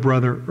another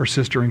brother or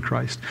sister in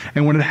Christ.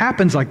 And when it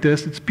happens like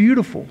this, it's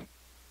beautiful.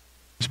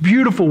 It's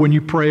beautiful when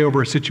you pray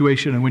over a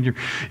situation and when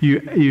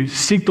you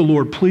seek the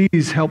Lord,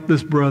 please help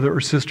this brother or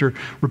sister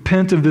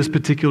repent of this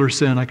particular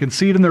sin. I can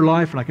see it in their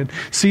life and I can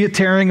see it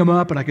tearing them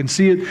up and I can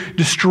see it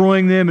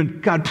destroying them,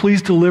 and God,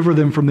 please deliver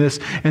them from this.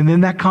 And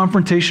then that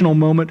confrontational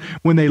moment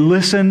when they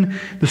listen,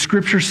 the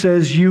Scripture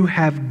says you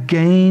have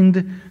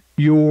gained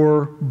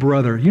your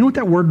brother. You know what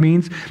that word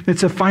means?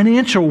 It's a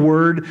financial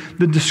word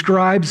that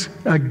describes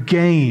a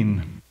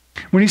gain.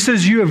 When he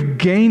says you have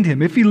gained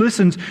him, if he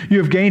listens, you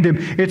have gained him.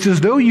 It's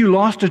as though you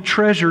lost a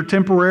treasure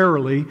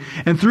temporarily,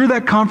 and through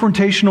that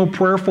confrontational,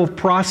 prayerful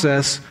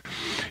process,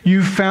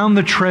 you found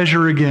the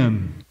treasure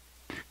again.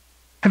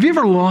 Have you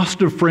ever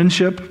lost a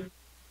friendship?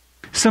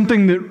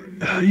 Something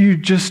that you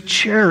just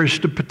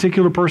cherished, a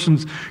particular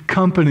person's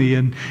company,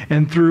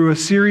 and through a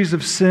series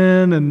of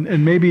sin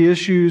and maybe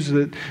issues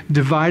that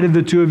divided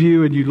the two of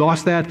you, and you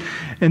lost that,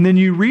 and then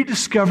you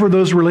rediscover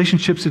those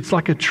relationships. It's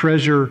like a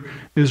treasure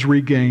is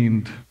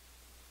regained.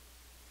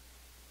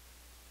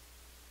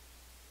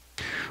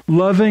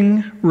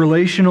 Loving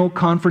relational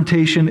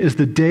confrontation is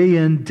the day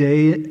in,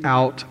 day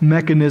out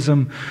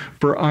mechanism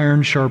for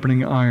iron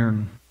sharpening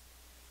iron.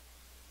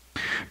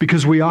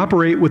 Because we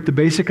operate with the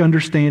basic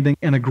understanding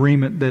and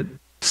agreement that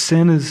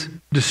sin is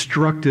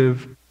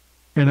destructive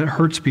and it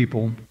hurts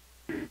people.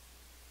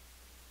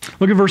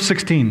 Look at verse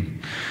 16.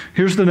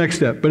 Here's the next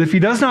step. But if he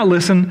does not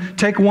listen,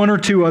 take one or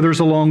two others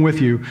along with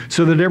you,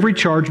 so that every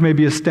charge may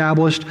be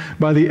established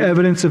by the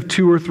evidence of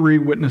 2 or 3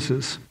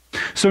 witnesses.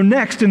 So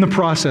next in the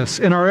process,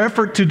 in our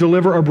effort to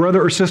deliver our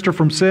brother or sister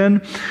from sin,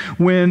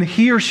 when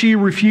he or she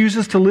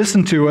refuses to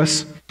listen to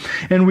us,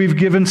 and we've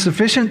given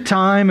sufficient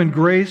time and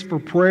grace for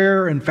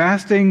prayer and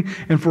fasting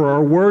and for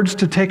our words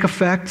to take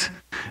effect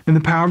in the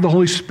power of the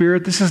Holy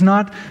Spirit, this is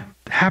not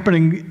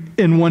happening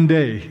in one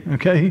day,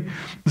 okay?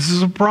 This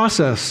is a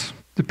process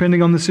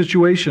depending on the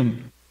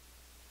situation.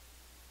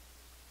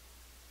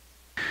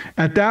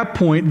 At that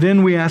point,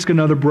 then we ask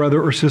another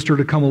brother or sister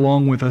to come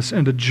along with us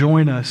and to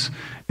join us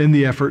in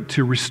the effort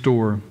to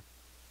restore.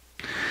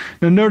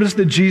 Now notice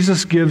that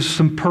Jesus gives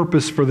some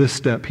purpose for this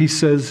step. He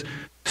says,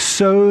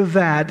 so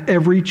that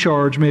every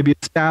charge may be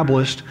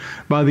established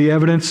by the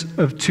evidence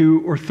of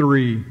 2 or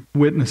 3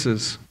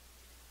 witnesses.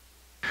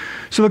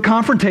 So the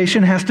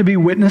confrontation has to be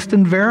witnessed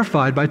and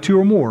verified by 2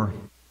 or more.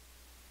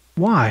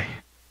 Why?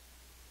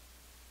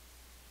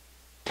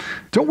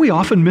 Don't we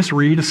often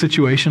misread a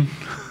situation?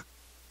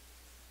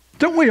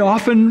 Don't we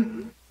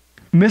often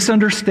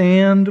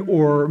misunderstand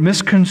or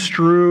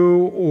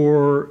misconstrue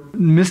or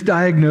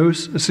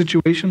misdiagnose a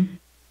situation?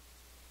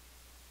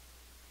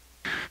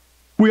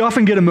 We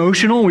often get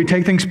emotional. We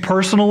take things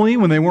personally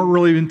when they weren't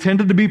really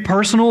intended to be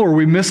personal, or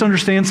we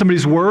misunderstand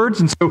somebody's words.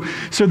 And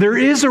so there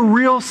is a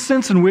real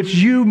sense in which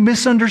you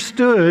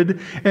misunderstood,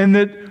 and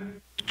that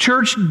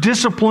church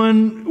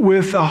discipline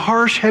with a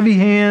harsh, heavy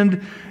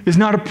hand is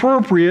not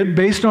appropriate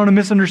based on a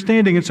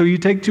misunderstanding. And so you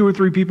take 2 or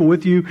 3 people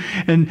with you,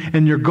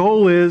 and your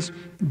goal is,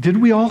 did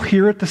we all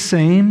hear it the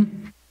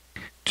same?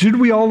 Did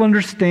we all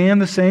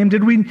understand the same?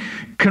 Did we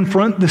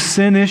confront the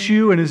sin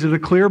issue, and is it a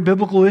clear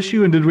biblical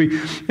issue?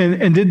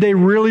 And did they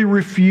really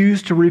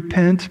refuse to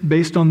repent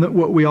based on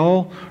what we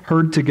all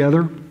heard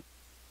together?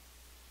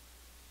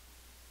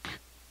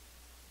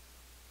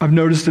 I've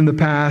noticed in the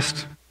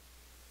past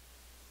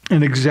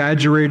an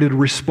exaggerated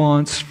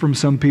response from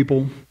some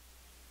people.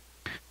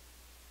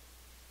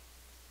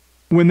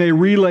 When they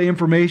relay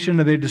information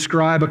and they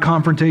describe a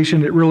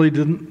confrontation, it really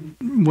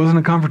wasn't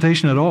a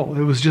confrontation at all.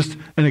 It was just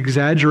an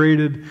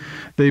exaggerated,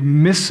 they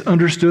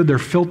misunderstood, their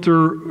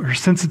filter or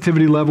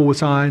sensitivity level was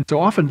high. And so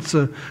often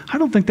I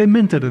don't think they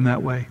meant it in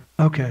that way.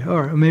 Okay,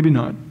 all right, maybe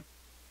not.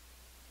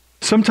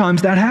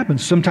 Sometimes that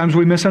happens. Sometimes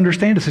we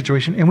misunderstand a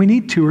situation and we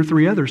need 2 or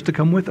 3 others to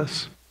come with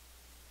us.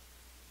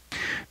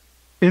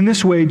 In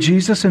this way,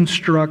 Jesus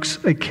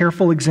instructs a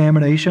careful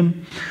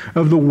examination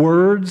of the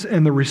words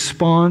and the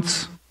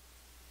response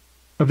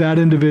of that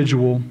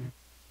individual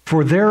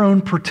for their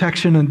own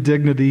protection and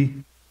dignity,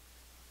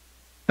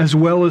 as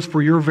well as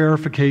for your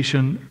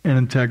verification and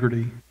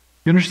integrity.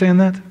 You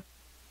understand that?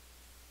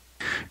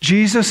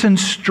 Jesus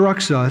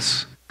instructs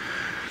us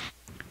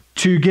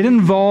to get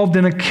involved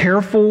in a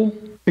careful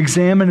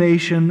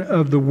examination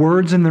of the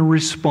words and the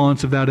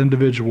response of that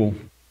individual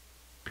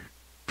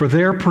for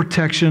their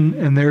protection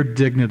and their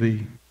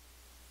dignity.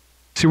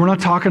 See, we're not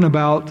talking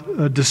about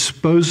a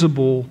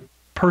disposable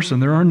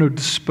person. There are no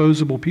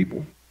disposable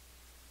people.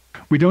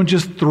 We don't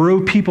just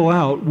throw people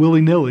out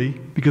willy-nilly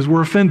because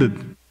we're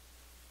offended.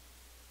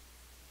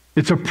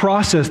 It's a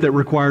process that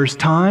requires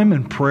time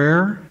and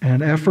prayer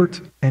and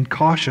effort and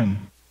caution.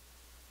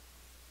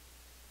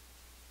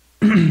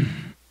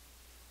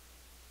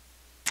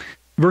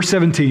 Verse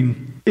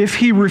 17, if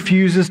he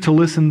refuses to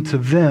listen to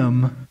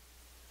them,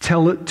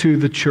 tell it to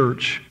the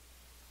church.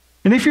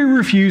 And if he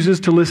refuses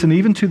to listen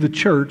even to the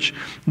church,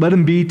 let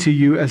him be to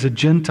you as a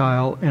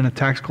Gentile and a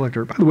tax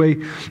collector. By the way,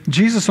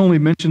 Jesus only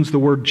mentions the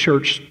word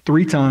church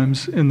 3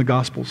 times in the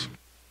Gospels.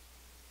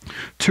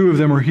 2 of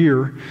them are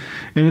here,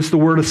 and it's the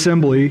word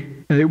assembly.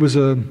 It was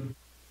a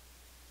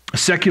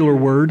secular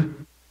word.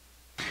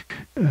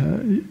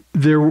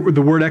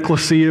 The word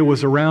ecclesia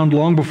was around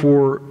long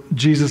before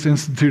Jesus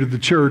instituted the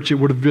church. It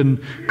would have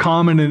been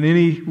common in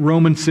any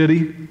Roman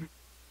city,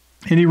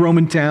 any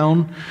Roman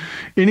town,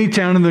 any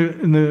town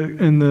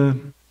in the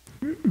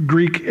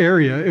Greek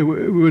area. It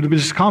would have been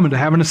just common to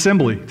have an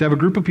assembly, to have a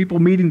group of people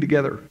meeting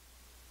together.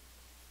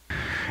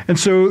 And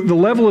so the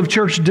level of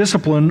church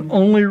discipline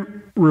only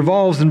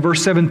revolves in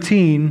verse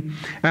 17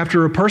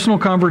 after a personal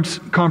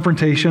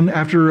confrontation,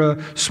 after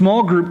a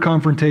small group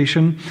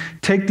confrontation,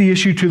 take the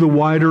issue to the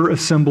wider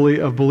assembly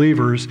of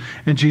believers.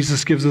 And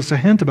Jesus gives us a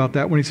hint about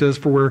that when he says,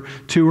 for where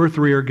 2 or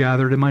 3 are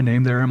gathered in my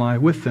name, there am I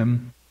with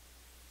them.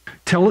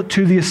 Tell it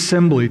to the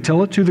assembly.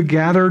 Tell it to the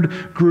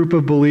gathered group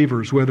of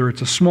believers, whether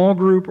it's a small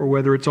group or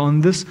whether it's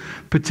on this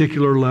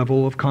particular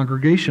level of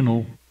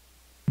congregational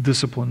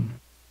discipline.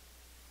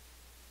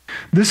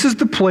 This is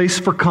the place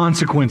for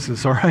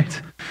consequences, all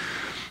right?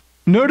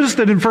 Notice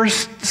that in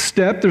first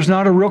step, there's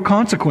not a real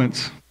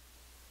consequence.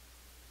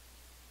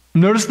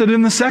 Notice that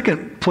in the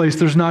second place,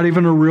 there's not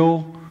even a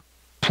real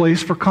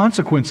place for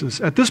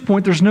consequences. At this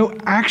point, there's no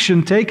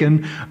action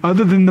taken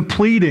other than the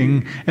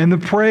pleading and the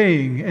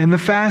praying and the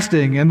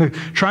fasting and the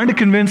trying to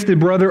convince the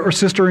brother or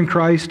sister in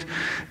Christ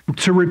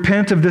to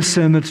repent of this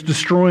sin that's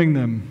destroying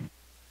them.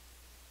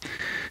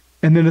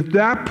 And then at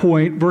that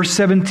point, verse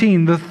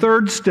 17, the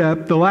third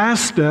step, the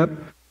last step,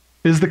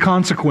 is the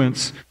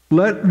consequence.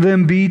 Let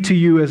them be to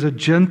you as a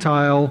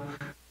Gentile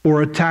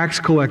or a tax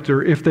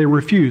collector if they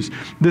refuse.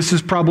 This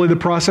is probably the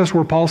process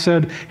where Paul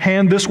said,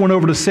 hand this one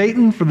over to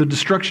Satan for the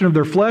destruction of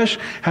their flesh,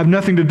 have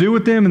nothing to do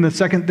with them in the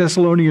 2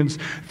 Thessalonians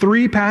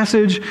 3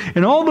 passage.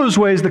 In all those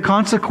ways, the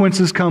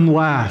consequences come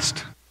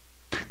last.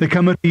 They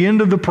come at the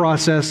end of the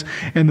process,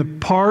 and the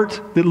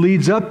part that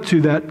leads up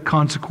to that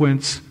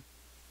consequence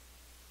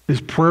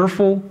is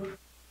prayerful,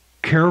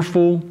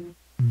 careful,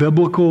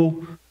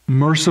 biblical,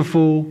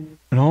 merciful,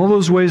 and all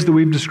those ways that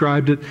we've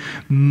described it,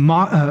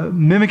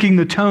 mimicking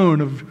the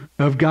tone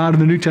of God in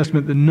the New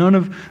Testament, that none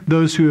of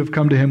those who have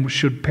come to him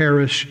should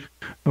perish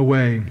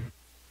away.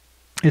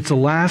 It's a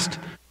last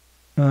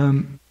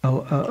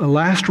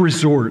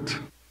resort.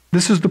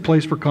 This is the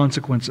place for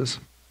consequences.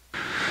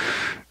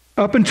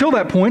 Up until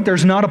that point,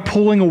 there's not a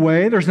pulling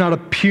away. There's not a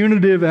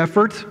punitive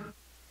effort.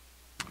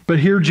 But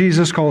here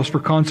Jesus calls for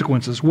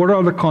consequences. What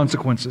are the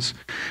consequences?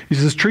 He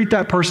says, treat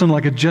that person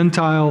like a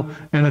Gentile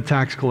and a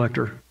tax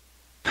collector.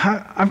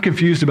 I'm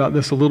confused about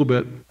this a little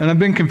bit, and I've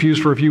been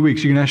confused for a few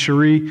weeks. You can ask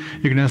Cherie,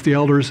 you can ask the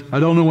elders. I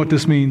don't know what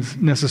this means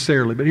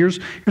necessarily, but here's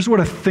what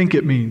I think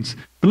it means.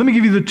 But let me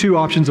give you the 2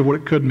 options of what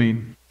it could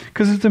mean,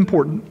 because it's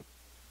important.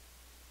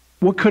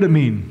 What could it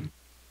mean?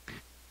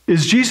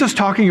 Is Jesus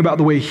talking about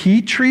the way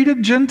he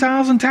treated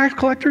Gentiles and tax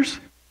collectors?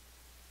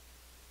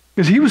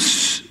 Because he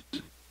was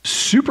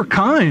super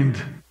kind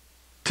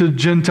to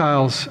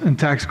Gentiles and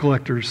tax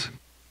collectors.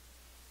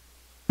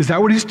 Is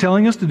that what he's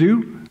telling us to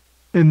do?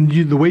 And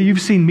the way you've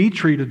seen me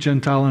treat a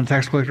Gentile and a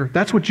tax collector,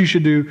 that's what you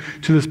should do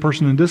to this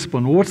person in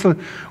discipline. Well,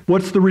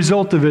 what's the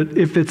result of it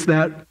if it's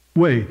that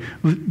way?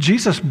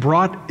 Jesus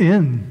brought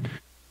in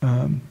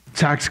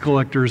tax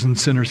collectors and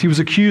sinners. He was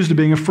accused of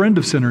being a friend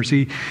of sinners.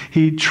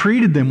 He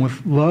treated them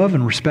with love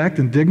and respect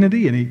and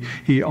dignity, and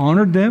he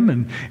honored them.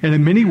 And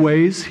in many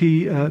ways,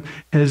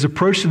 his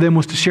approach to them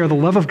was to share the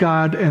love of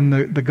God and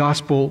the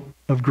gospel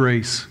of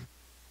grace.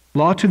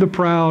 Law to the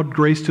proud,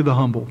 grace to the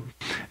humble.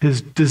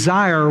 His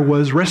desire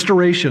was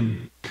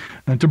restoration,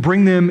 and to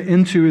bring them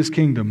into his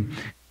kingdom,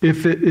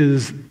 if it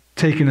is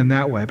taken in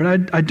that way.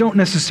 But I don't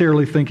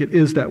necessarily think it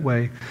is that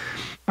way.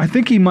 I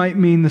think he might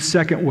mean the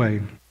second way.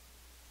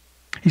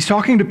 He's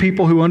talking to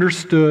people who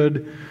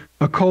understood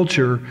a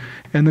culture,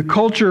 and the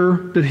culture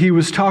that he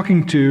was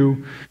talking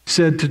to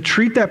said to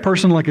treat that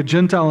person like a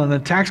Gentile and a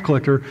tax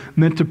collector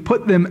meant to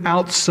put them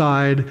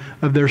outside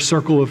of their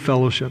circle of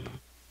fellowship.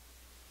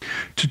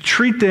 To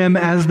treat them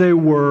as they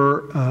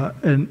were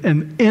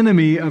an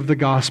enemy of the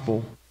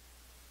gospel.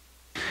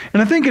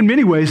 And I think in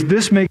many ways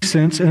this makes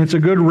sense, and it's a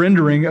good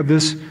rendering of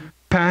this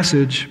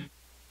passage.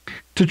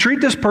 To treat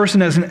this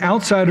person as an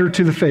outsider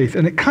to the faith.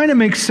 And it kind of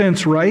makes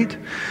sense, right?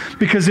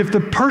 Because if the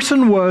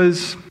person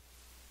was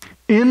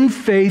in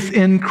faith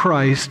in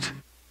Christ,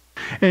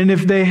 and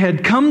if they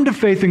had come to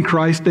faith in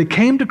Christ, they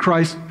came to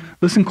Christ,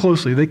 listen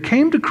closely, they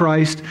came to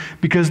Christ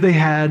because they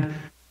had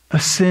a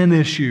sin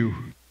issue.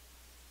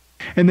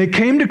 And they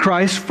came to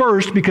Christ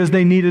first because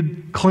they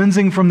needed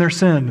cleansing from their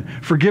sin,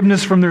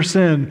 forgiveness from their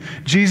sin.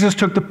 Jesus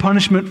took the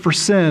punishment for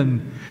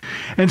sin.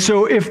 And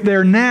so if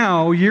they're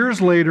now,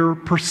 years later,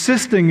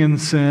 persisting in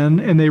sin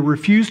and they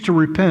refuse to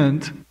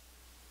repent,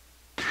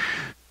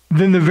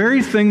 then the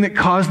very thing that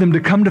caused them to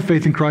come to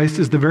faith in Christ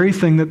is the very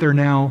thing that they're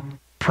now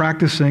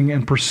practicing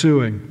and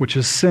pursuing, which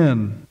is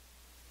sin.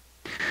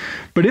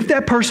 But if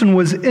that person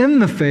was in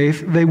the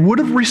faith, they would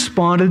have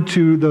responded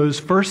to those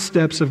first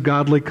steps of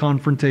godly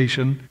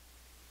confrontation.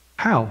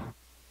 How?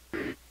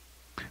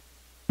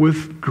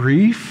 With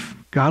grief.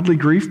 Godly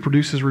grief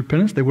produces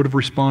repentance. They would have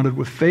responded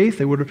with faith.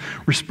 They would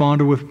have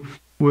responded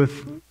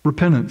with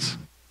repentance.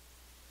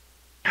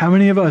 How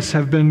many of us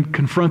have been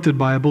confronted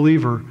by a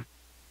believer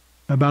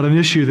about an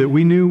issue that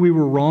we knew we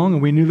were wrong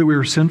and we knew that we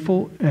were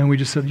sinful, and we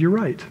just said, "You're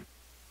right.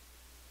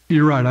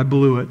 You're right, I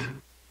blew it.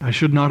 I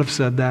should not have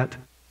said that.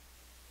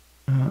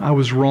 I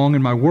was wrong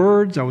in my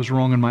words, I was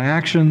wrong in my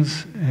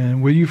actions,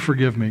 and will you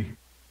forgive me?"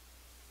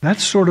 That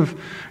sort of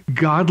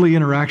godly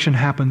interaction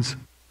happens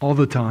all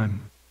the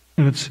time.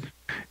 And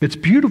it's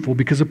beautiful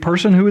because a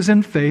person who is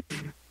in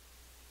faith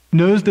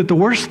knows that the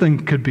worst thing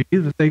could be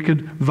that they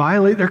could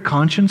violate their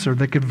conscience, or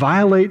they could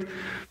violate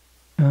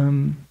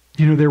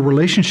their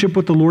relationship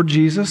with the Lord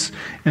Jesus,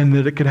 and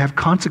that it could have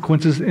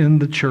consequences in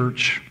the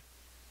church.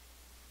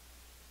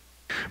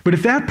 But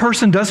if that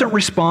person doesn't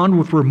respond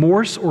with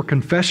remorse or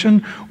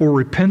confession or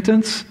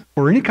repentance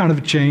or any kind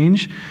of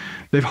change,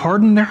 they've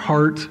hardened their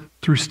heart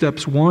through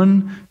steps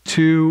 1,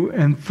 2,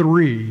 and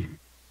 3.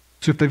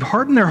 So if they've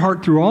hardened their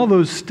heart through all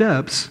those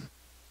steps,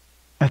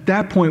 at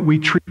that point we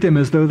treat them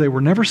as though they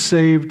were never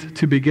saved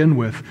to begin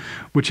with,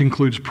 which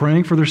includes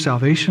praying for their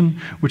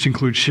salvation, which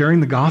includes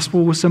sharing the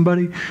gospel with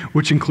somebody,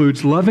 which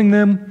includes loving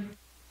them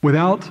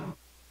without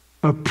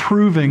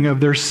approving of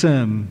their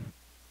sin.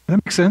 Does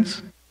that make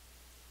sense?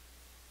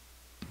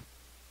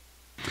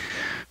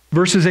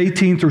 Verses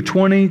 18 through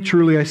 20,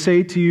 "Truly I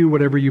say to you,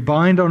 whatever you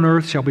bind on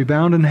earth shall be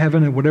bound in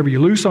heaven, and whatever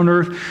you loose on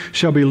earth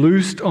shall be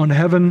loosed on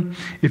heaven.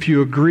 If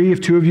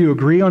two of you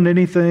agree on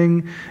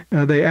anything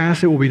they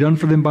ask, it will be done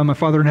for them by my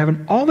Father in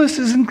heaven." All this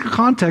is in the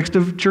context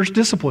of church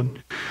discipline.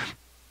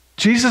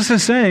 Jesus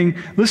is saying,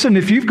 listen,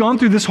 if you've gone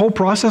through this whole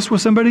process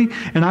with somebody,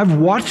 and I've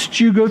watched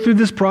you go through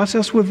this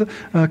process with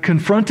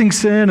confronting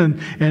sin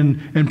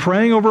and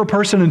praying over a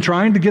person and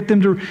trying to get them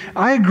to,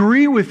 I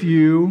agree with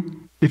you.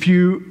 If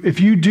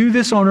you do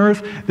this on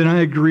earth, then I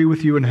agree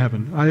with you in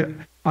heaven.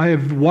 I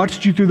have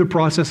watched you through the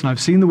process, and I've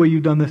seen the way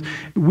you've done this.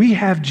 We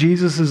have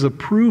Jesus'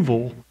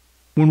 approval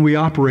when we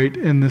operate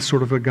in this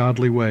sort of a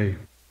godly way.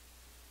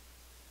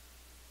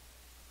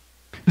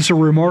 It's a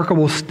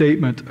remarkable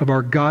statement of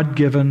our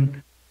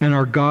God-given and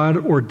our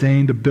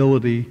God-ordained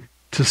ability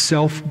to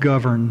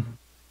self-govern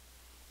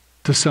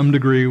to some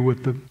degree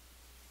with the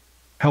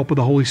help of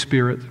the Holy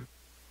Spirit.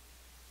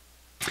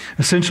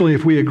 Essentially,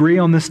 if we agree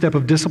on this step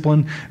of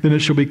discipline, then it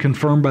shall be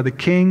confirmed by the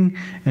king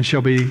and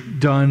shall be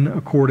done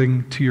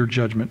according to your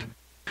judgment.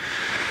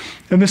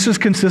 And this is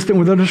consistent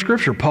with other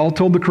scripture. Paul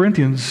told the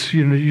Corinthians,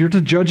 you're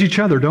to judge each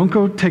other. Don't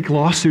go take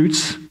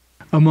lawsuits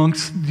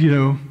amongst,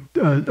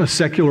 a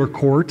secular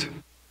court.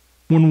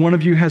 When one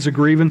of you has a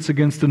grievance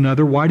against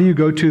another, why do you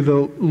go to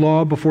the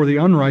law before the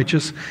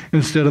unrighteous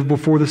instead of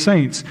before the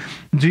saints?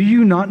 Do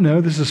you not know,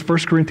 this is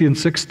 1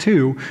 Corinthians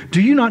 6:2, do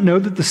you not know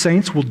that the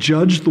saints will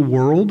judge the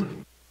world?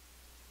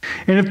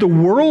 And if the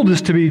world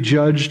is to be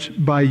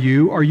judged by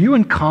you, are you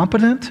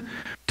incompetent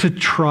to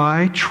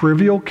try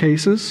trivial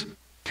cases?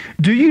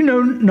 Do you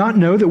not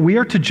know that we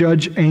are to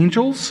judge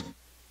angels?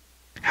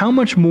 How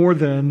much more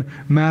then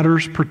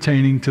matters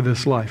pertaining to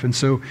this life? And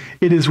so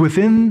it is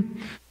within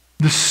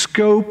the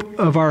scope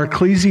of our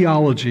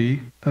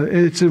ecclesiology,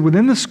 it's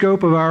within the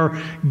scope of our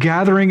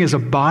gathering as a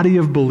body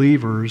of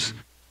believers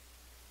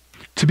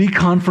to be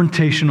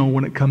confrontational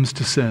when it comes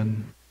to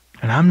sin.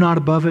 And I'm not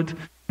above it,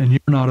 and you're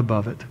not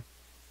above it.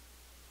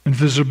 And if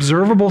there's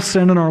observable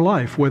sin in our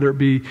life, whether it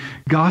be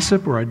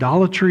gossip or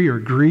idolatry or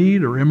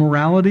greed or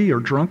immorality or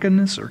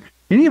drunkenness or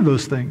any of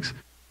those things,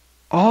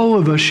 all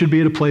of us should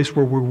be at a place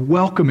where we're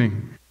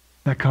welcoming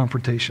that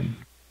confrontation.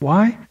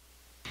 Why?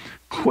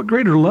 What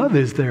greater love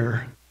is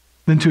there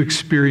than to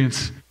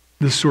experience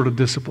this sort of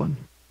discipline?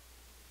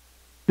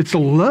 It's a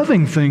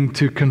loving thing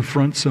to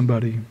confront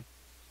somebody.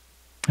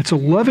 It's a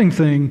loving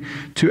thing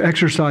to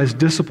exercise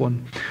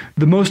discipline.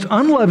 The most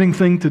unloving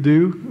thing to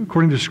do,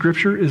 according to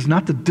Scripture, is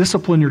not to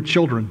discipline your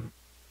children.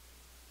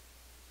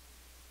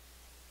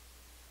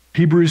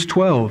 Hebrews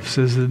 12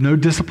 says that no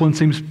discipline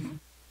seems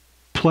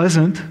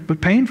pleasant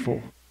but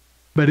painful.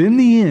 But in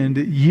the end,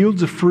 it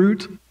yields a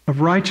fruit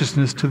of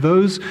righteousness to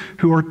those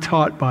who are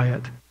taught by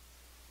it.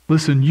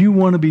 Listen, you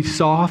want to be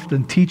soft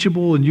and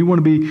teachable, and you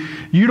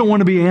don't want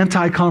to be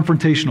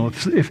anti-confrontational.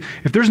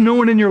 If there's no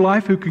one in your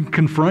life who can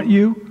confront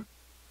you,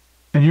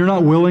 and you're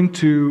not willing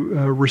to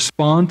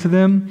respond to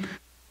them,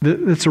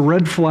 that's a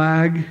red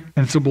flag,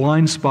 and it's a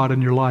blind spot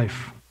in your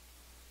life.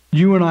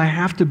 You and I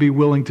have to be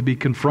willing to be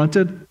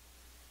confronted,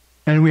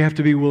 and we have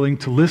to be willing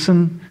to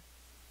listen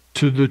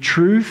to the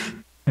truth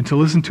and to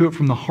listen to it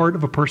from the heart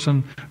of a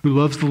person who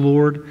loves the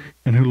Lord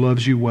and who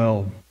loves you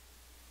well.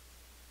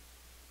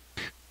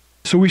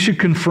 So we should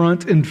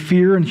confront in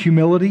fear and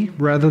humility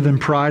rather than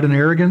pride and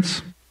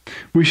arrogance.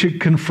 We should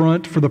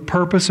confront for the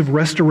purpose of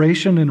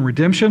restoration and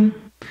redemption,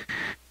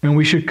 and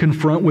we should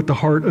confront with the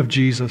heart of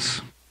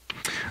Jesus.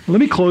 Let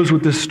me close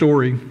with this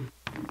story.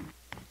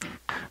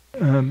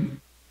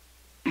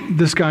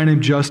 This guy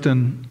named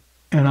Justin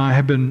and I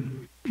have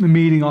been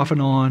meeting off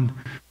and on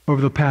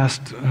over the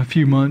past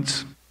few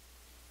months.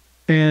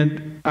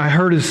 And I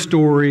heard his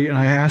story, and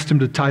I asked him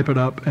to type it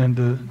up and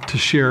to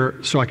share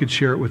it so I could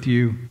share it with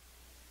you.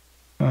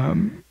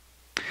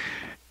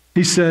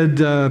 He said,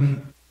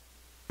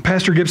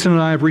 Pastor Gibson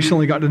and I have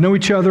recently got to know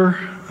each other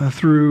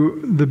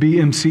through the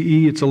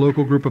BMCE. It's a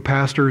local group of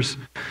pastors.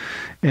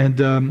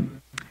 And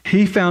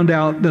he found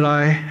out that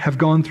I have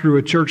gone through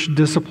a church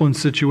discipline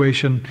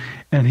situation,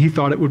 and he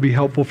thought it would be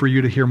helpful for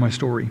you to hear my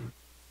story.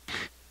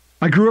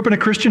 I grew up in a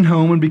Christian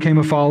home and became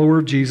a follower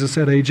of Jesus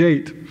at age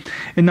 8.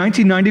 In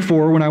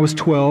 1994, when I was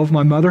 12,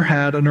 my mother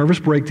had a nervous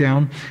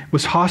breakdown,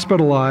 was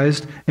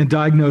hospitalized, and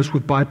diagnosed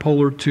with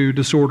bipolar II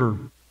disorder.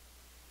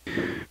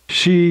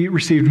 She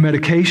received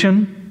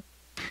medication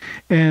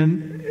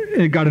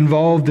and got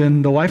involved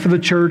in the life of the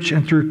church,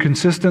 and through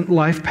consistent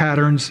life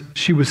patterns,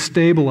 she was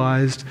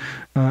stabilized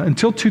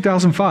until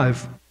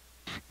 2005,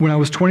 when I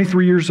was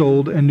 23 years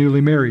old and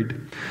newly married.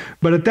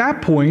 But at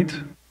that point,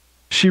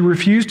 she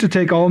refused to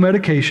take all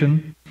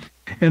medication,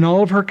 and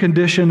all of her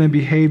condition and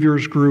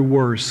behaviors grew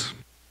worse.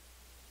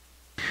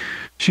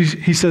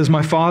 He says,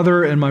 my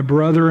father and my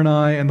brother and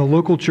I and the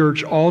local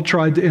church all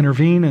tried to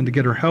intervene and to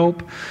get her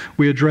help.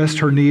 We addressed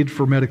her need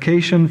for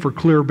medication, for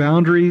clear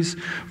boundaries,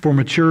 for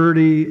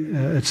maturity,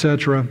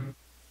 etc.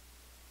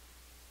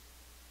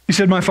 He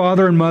said, my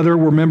father and mother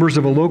were members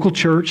of a local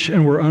church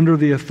and were under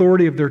the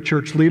authority of their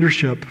church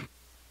leadership.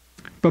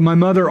 But my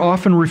mother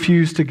often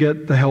refused to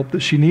get the help that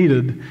she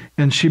needed,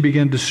 and she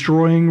began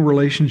destroying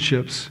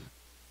relationships,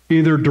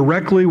 either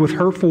directly with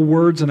hurtful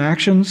words and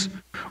actions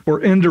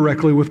or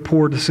indirectly with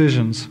poor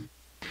decisions.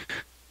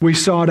 We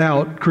sought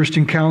out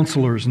Christian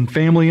counselors and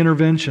family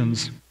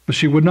interventions, but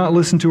she would not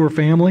listen to her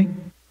family.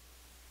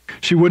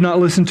 She would not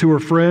listen to her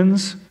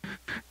friends,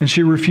 and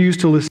she refused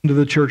to listen to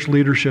the church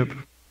leadership.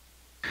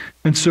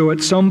 And so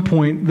at some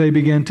point, they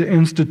began to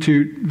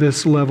institute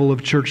this level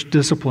of church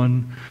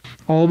discipline.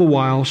 All the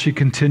while, she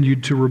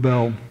continued to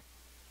rebel.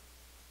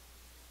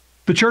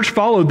 The church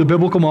followed the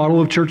biblical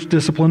model of church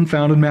discipline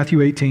found in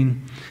Matthew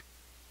 18.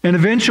 And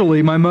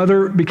eventually, my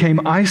mother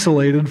became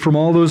isolated from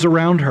all those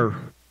around her.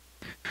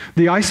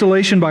 The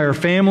isolation by her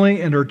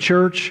family and her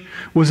church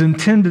was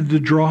intended to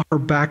draw her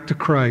back to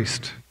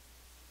Christ,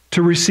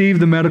 to receive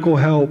the medical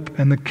help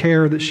and the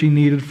care that she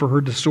needed for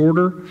her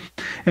disorder,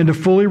 and to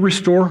fully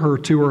restore her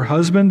to her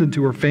husband and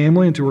to her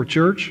family and to her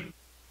church.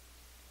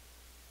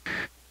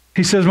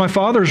 He says, my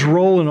father's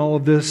role in all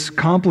of this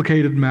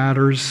complicated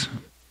matters,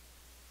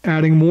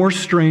 adding more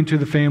strain to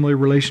the family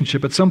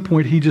relationship. At some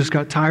point, he just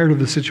got tired of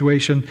the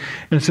situation.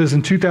 And it says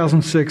in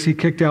 2006, he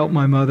kicked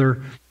my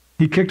mother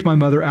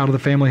out of the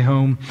family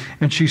home,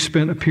 and she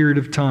spent a period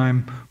of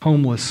time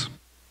homeless.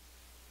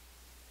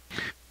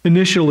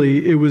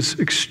 Initially, it was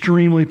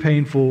extremely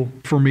painful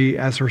for me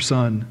as her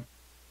son.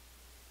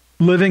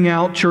 Living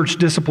out church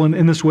discipline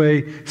in this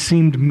way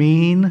seemed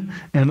mean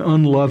and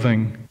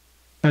unloving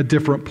at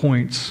different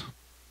points.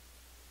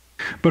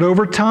 But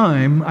over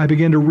time, I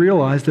began to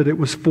realize that it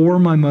was for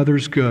my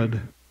mother's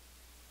good.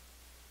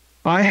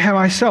 I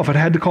myself had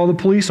had to call the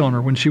police on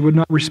her when she would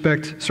not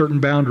respect certain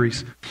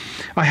boundaries.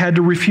 I had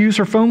to refuse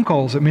her phone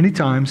calls at many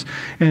times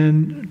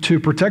and to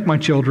protect my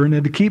children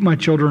and to keep my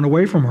children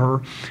away from her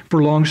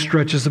for long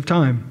stretches of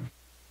time.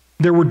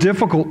 There were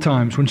difficult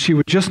times when she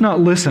would just not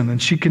listen,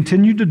 and she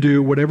continued to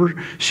do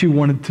whatever she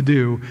wanted to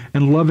do,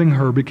 and loving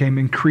her became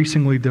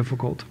increasingly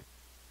difficult.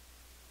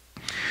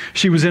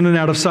 She was in and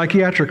out of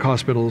psychiatric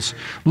hospitals,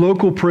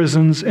 local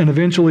prisons, and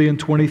eventually in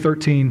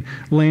 2013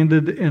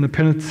 landed in a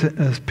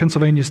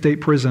Pennsylvania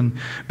state prison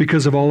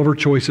because of all of her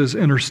choices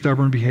and her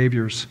stubborn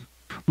behaviors.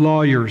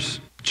 Lawyers,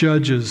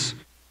 judges,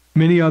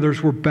 many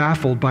others were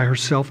baffled by her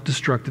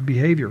self-destructive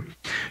behavior.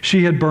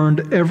 She had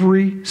burned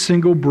every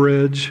single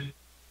bridge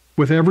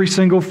with every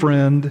single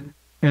friend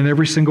and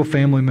every single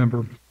family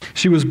member.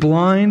 She was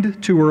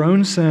blind to her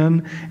own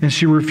sin, and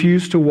she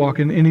refused to walk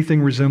in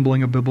anything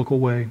resembling a biblical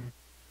way.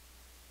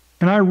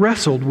 And I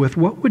wrestled with,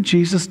 what would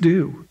Jesus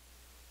do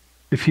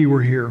if he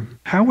were here?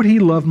 How would he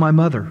love my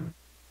mother?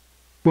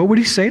 What would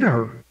he say to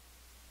her?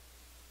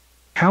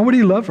 How would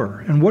he love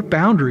her? And what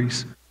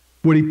boundaries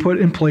would he put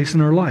in place in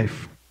her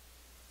life?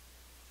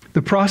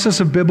 The process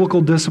of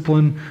biblical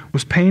discipline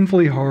was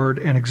painfully hard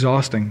and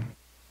exhausting.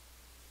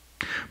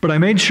 But I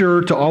made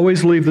sure to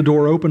always leave the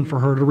door open for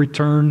her to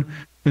return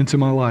into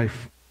my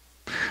life.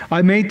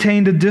 I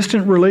maintained a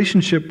distant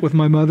relationship with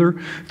my mother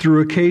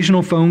through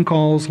occasional phone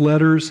calls,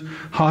 letters,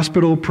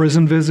 hospital,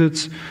 prison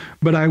visits,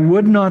 but I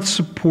would not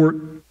support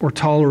or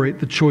tolerate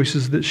the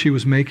choices that she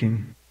was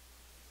making.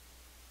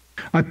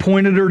 I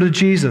pointed her to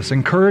Jesus,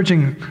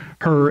 encouraging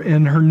her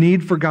in her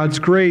need for God's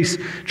grace,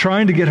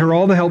 trying to get her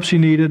all the help she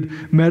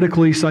needed,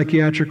 medically,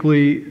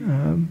 psychiatrically,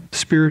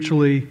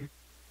 spiritually,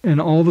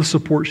 and all the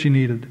support she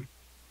needed.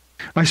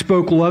 I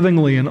spoke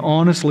lovingly and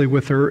honestly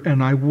with her,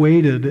 and I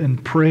waited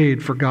and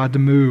prayed for God to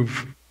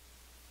move.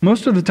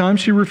 Most of the time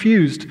she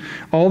refused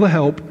all the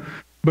help,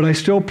 but I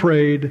still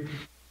prayed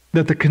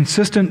that the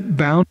consistent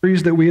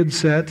boundaries that we had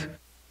set,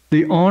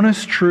 the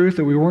honest truth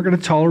that we weren't going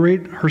to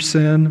tolerate her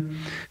sin,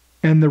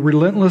 and the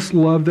relentless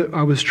love that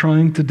I was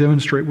trying to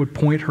demonstrate would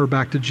point her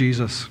back to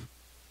Jesus.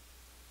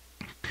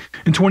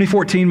 In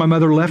 2014, my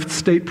mother left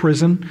state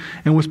prison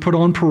and was put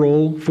on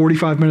parole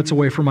 45 minutes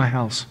away from my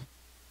house.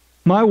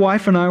 My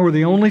wife and I were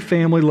the only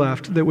family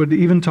left that would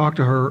even talk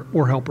to her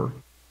or help her.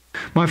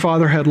 My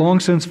father had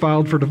long since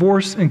filed for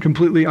divorce and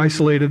completely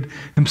isolated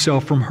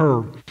himself from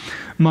her.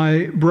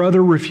 My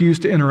brother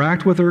refused to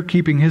interact with her,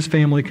 keeping his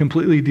family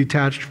completely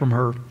detached from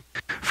her.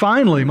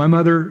 Finally, my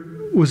mother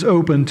was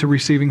open to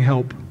receiving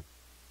help.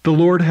 The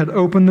Lord had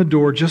opened the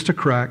door just a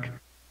crack,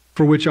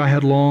 for which I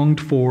had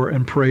longed for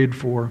and prayed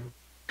for.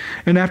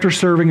 And after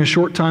serving a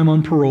short time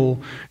on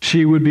parole,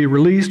 she would be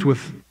released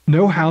with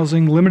no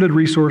housing, limited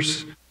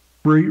resources,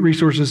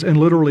 and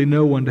literally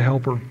no one to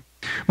help her.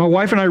 My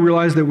wife and I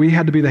realized that we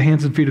had to be the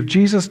hands and feet of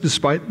Jesus,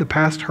 despite the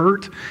past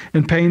hurt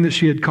and pain that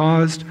she had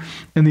caused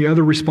and the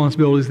other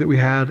responsibilities that we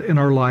had in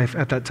our life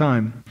at that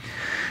time.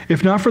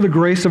 If not for the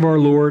grace of our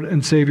Lord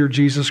and Savior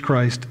Jesus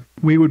Christ,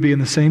 we would be in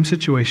the same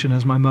situation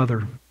as my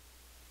mother.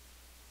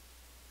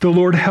 The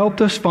Lord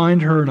helped us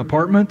find her an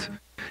apartment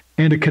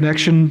and a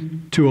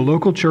connection to a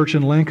local church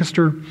in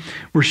Lancaster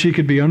where she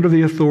could be under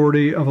the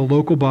authority of a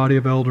local body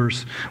of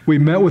elders. We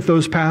met with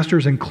those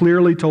pastors and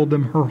clearly told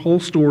them her whole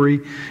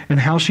story and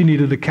how she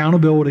needed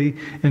accountability,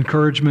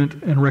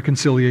 encouragement, and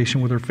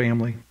reconciliation with her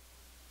family.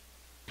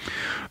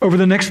 Over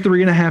the next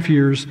 3.5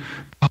 years,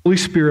 the Holy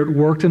Spirit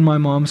worked in my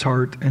mom's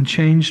heart and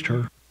changed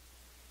her.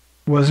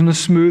 It wasn't a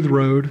smooth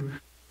road.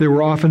 There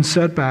were often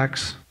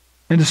setbacks.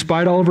 And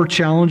despite all of her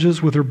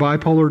challenges with her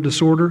bipolar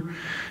disorder,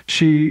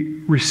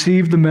 she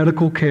received the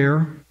medical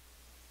care.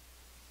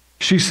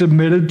 She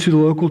submitted to the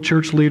local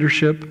church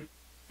leadership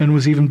and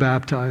was even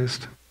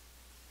baptized.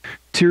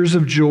 Tears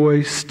of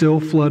joy still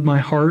flood my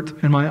heart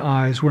and my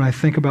eyes when I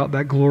think about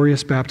that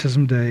glorious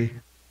baptism day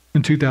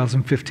in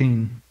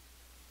 2015.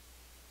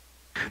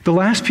 The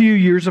last few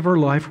years of her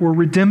life were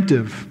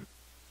redemptive,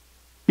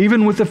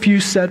 even with a few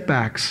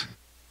setbacks.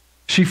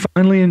 She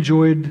finally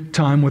enjoyed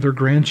time with her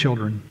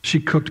grandchildren. She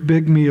cooked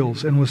big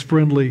meals and was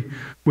friendly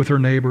with her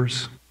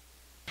neighbors.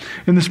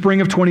 In the spring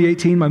of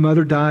 2018, my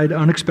mother died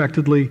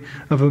unexpectedly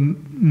of a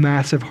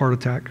massive heart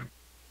attack.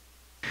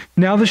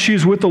 Now that she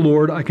is with the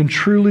Lord, I can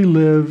truly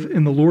live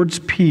in the Lord's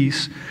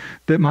peace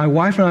that my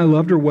wife and I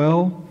loved her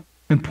well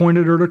and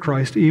pointed her to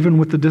Christ, even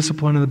with the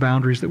discipline and the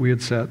boundaries that we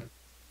had set.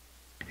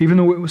 Even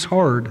though it was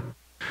hard,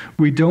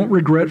 we don't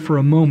regret for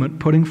a moment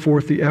putting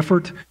forth the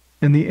effort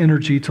and the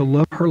energy to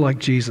love her like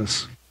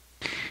Jesus.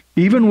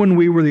 Even when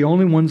we were the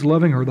only ones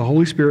loving her, the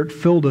Holy Spirit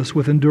filled us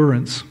with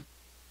endurance.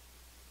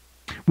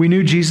 We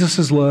knew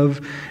Jesus'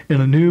 love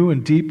in a new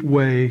and deep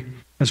way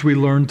as we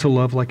learned to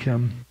love like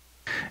him.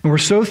 And we're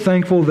so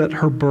thankful that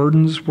her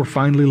burdens were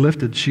finally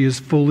lifted. She is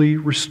fully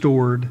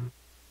restored.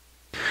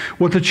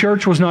 What the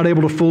church was not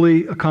able to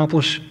fully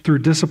accomplish through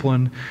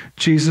discipline,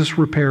 Jesus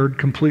repaired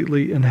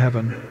completely in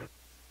heaven.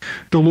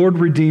 The Lord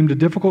redeemed a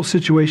difficult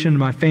situation in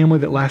my family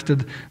that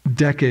lasted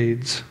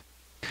decades.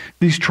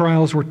 These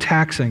trials were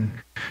taxing.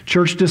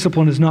 Church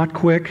discipline is not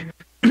quick,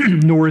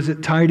 nor is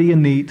it tidy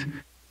and neat.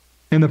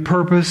 And the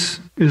purpose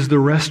is the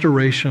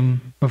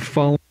restoration of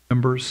fallen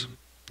members,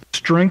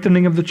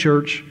 strengthening of the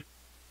church,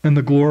 and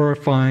the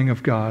glorifying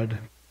of God.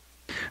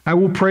 I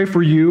will pray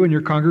for you and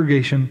your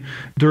congregation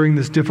during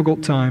this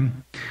difficult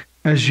time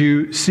as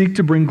you seek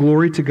to bring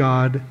glory to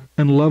God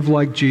and love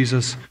like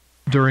Jesus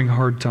during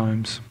hard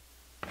times.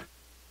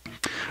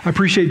 I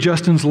appreciate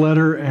Justin's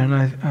letter,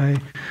 and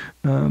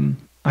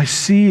I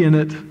see in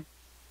it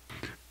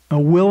a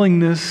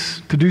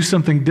willingness to do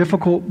something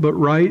difficult but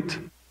right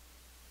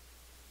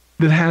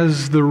that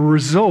has the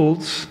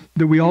results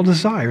that we all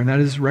desire, and that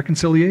is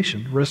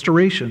reconciliation,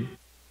 restoration,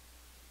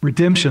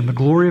 redemption, the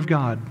glory of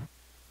God.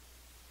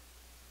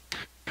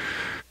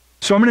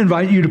 So I'm going to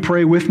invite you to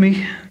pray with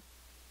me,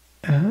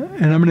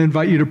 and I'm going to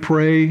invite you to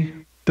pray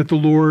that the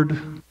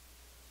Lord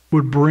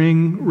would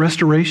bring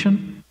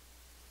restoration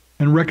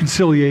and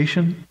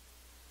reconciliation.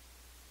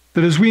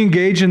 That as we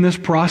engage in this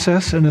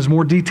process and as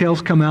more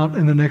details come out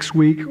in the next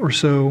week or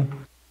so,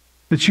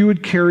 that you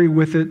would carry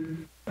with it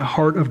a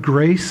heart of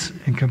grace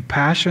and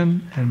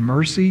compassion and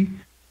mercy,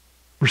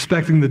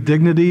 respecting the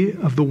dignity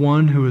of the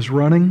one who is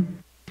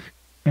running,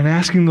 and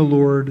asking the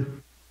Lord,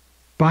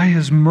 by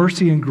his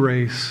mercy and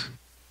grace,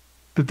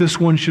 that this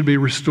one should be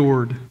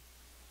restored,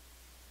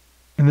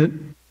 and that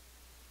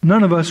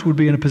none of us would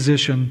be in a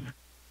position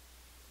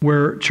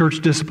where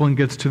church discipline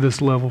gets to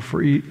this level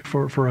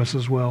for us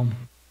as well.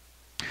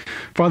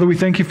 Father, we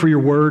thank you for your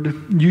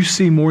word. You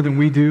see more than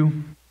we do.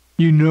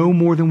 You know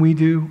more than we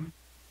do.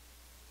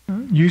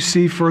 You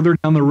see further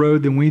down the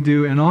road than we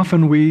do, and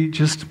often we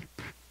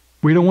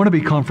don't want to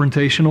be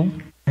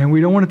confrontational, and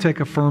we don't want to take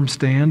a firm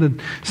stand.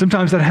 And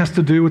sometimes that has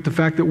to do with the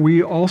fact that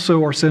we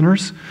also are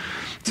sinners.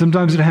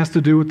 Sometimes it has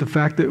to do with the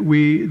fact that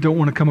we don't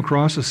want to come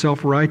across as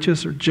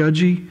self-righteous or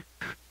judgy.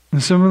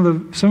 And some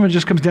of it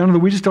just comes down to that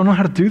we just don't know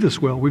how to do this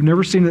well. We've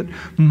never seen it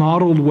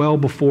modeled well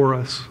before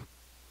us.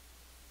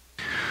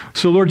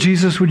 So Lord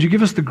Jesus, would you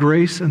give us the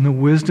grace and the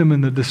wisdom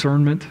and the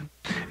discernment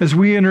as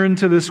we enter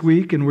into this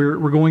week, and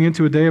we're going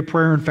into a day of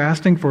prayer and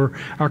fasting for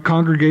our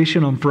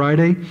congregation on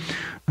Friday.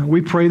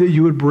 We pray that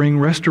you would bring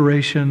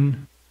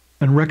restoration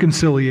and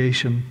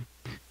reconciliation.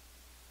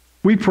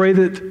 We pray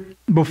that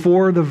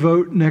before the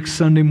vote next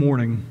Sunday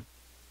morning,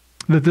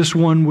 that this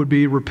one would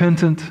be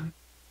repentant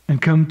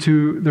and come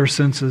to their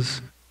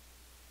senses,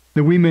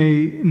 that we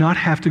may not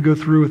have to go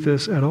through with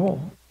this at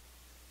all.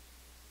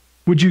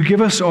 Would you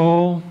give us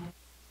all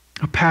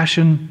a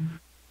passion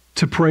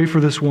to pray for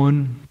this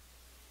one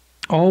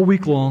all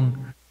week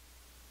long,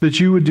 that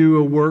you would do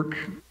a work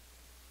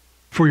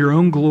for your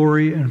own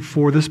glory and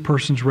for this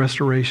person's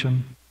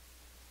restoration,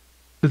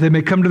 that they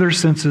may come to their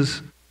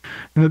senses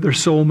and that their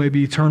soul may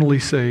be eternally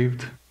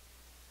saved.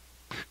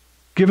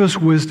 Give us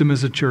wisdom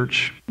as a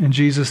church. In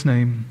Jesus'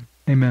 name,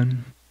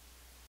 amen.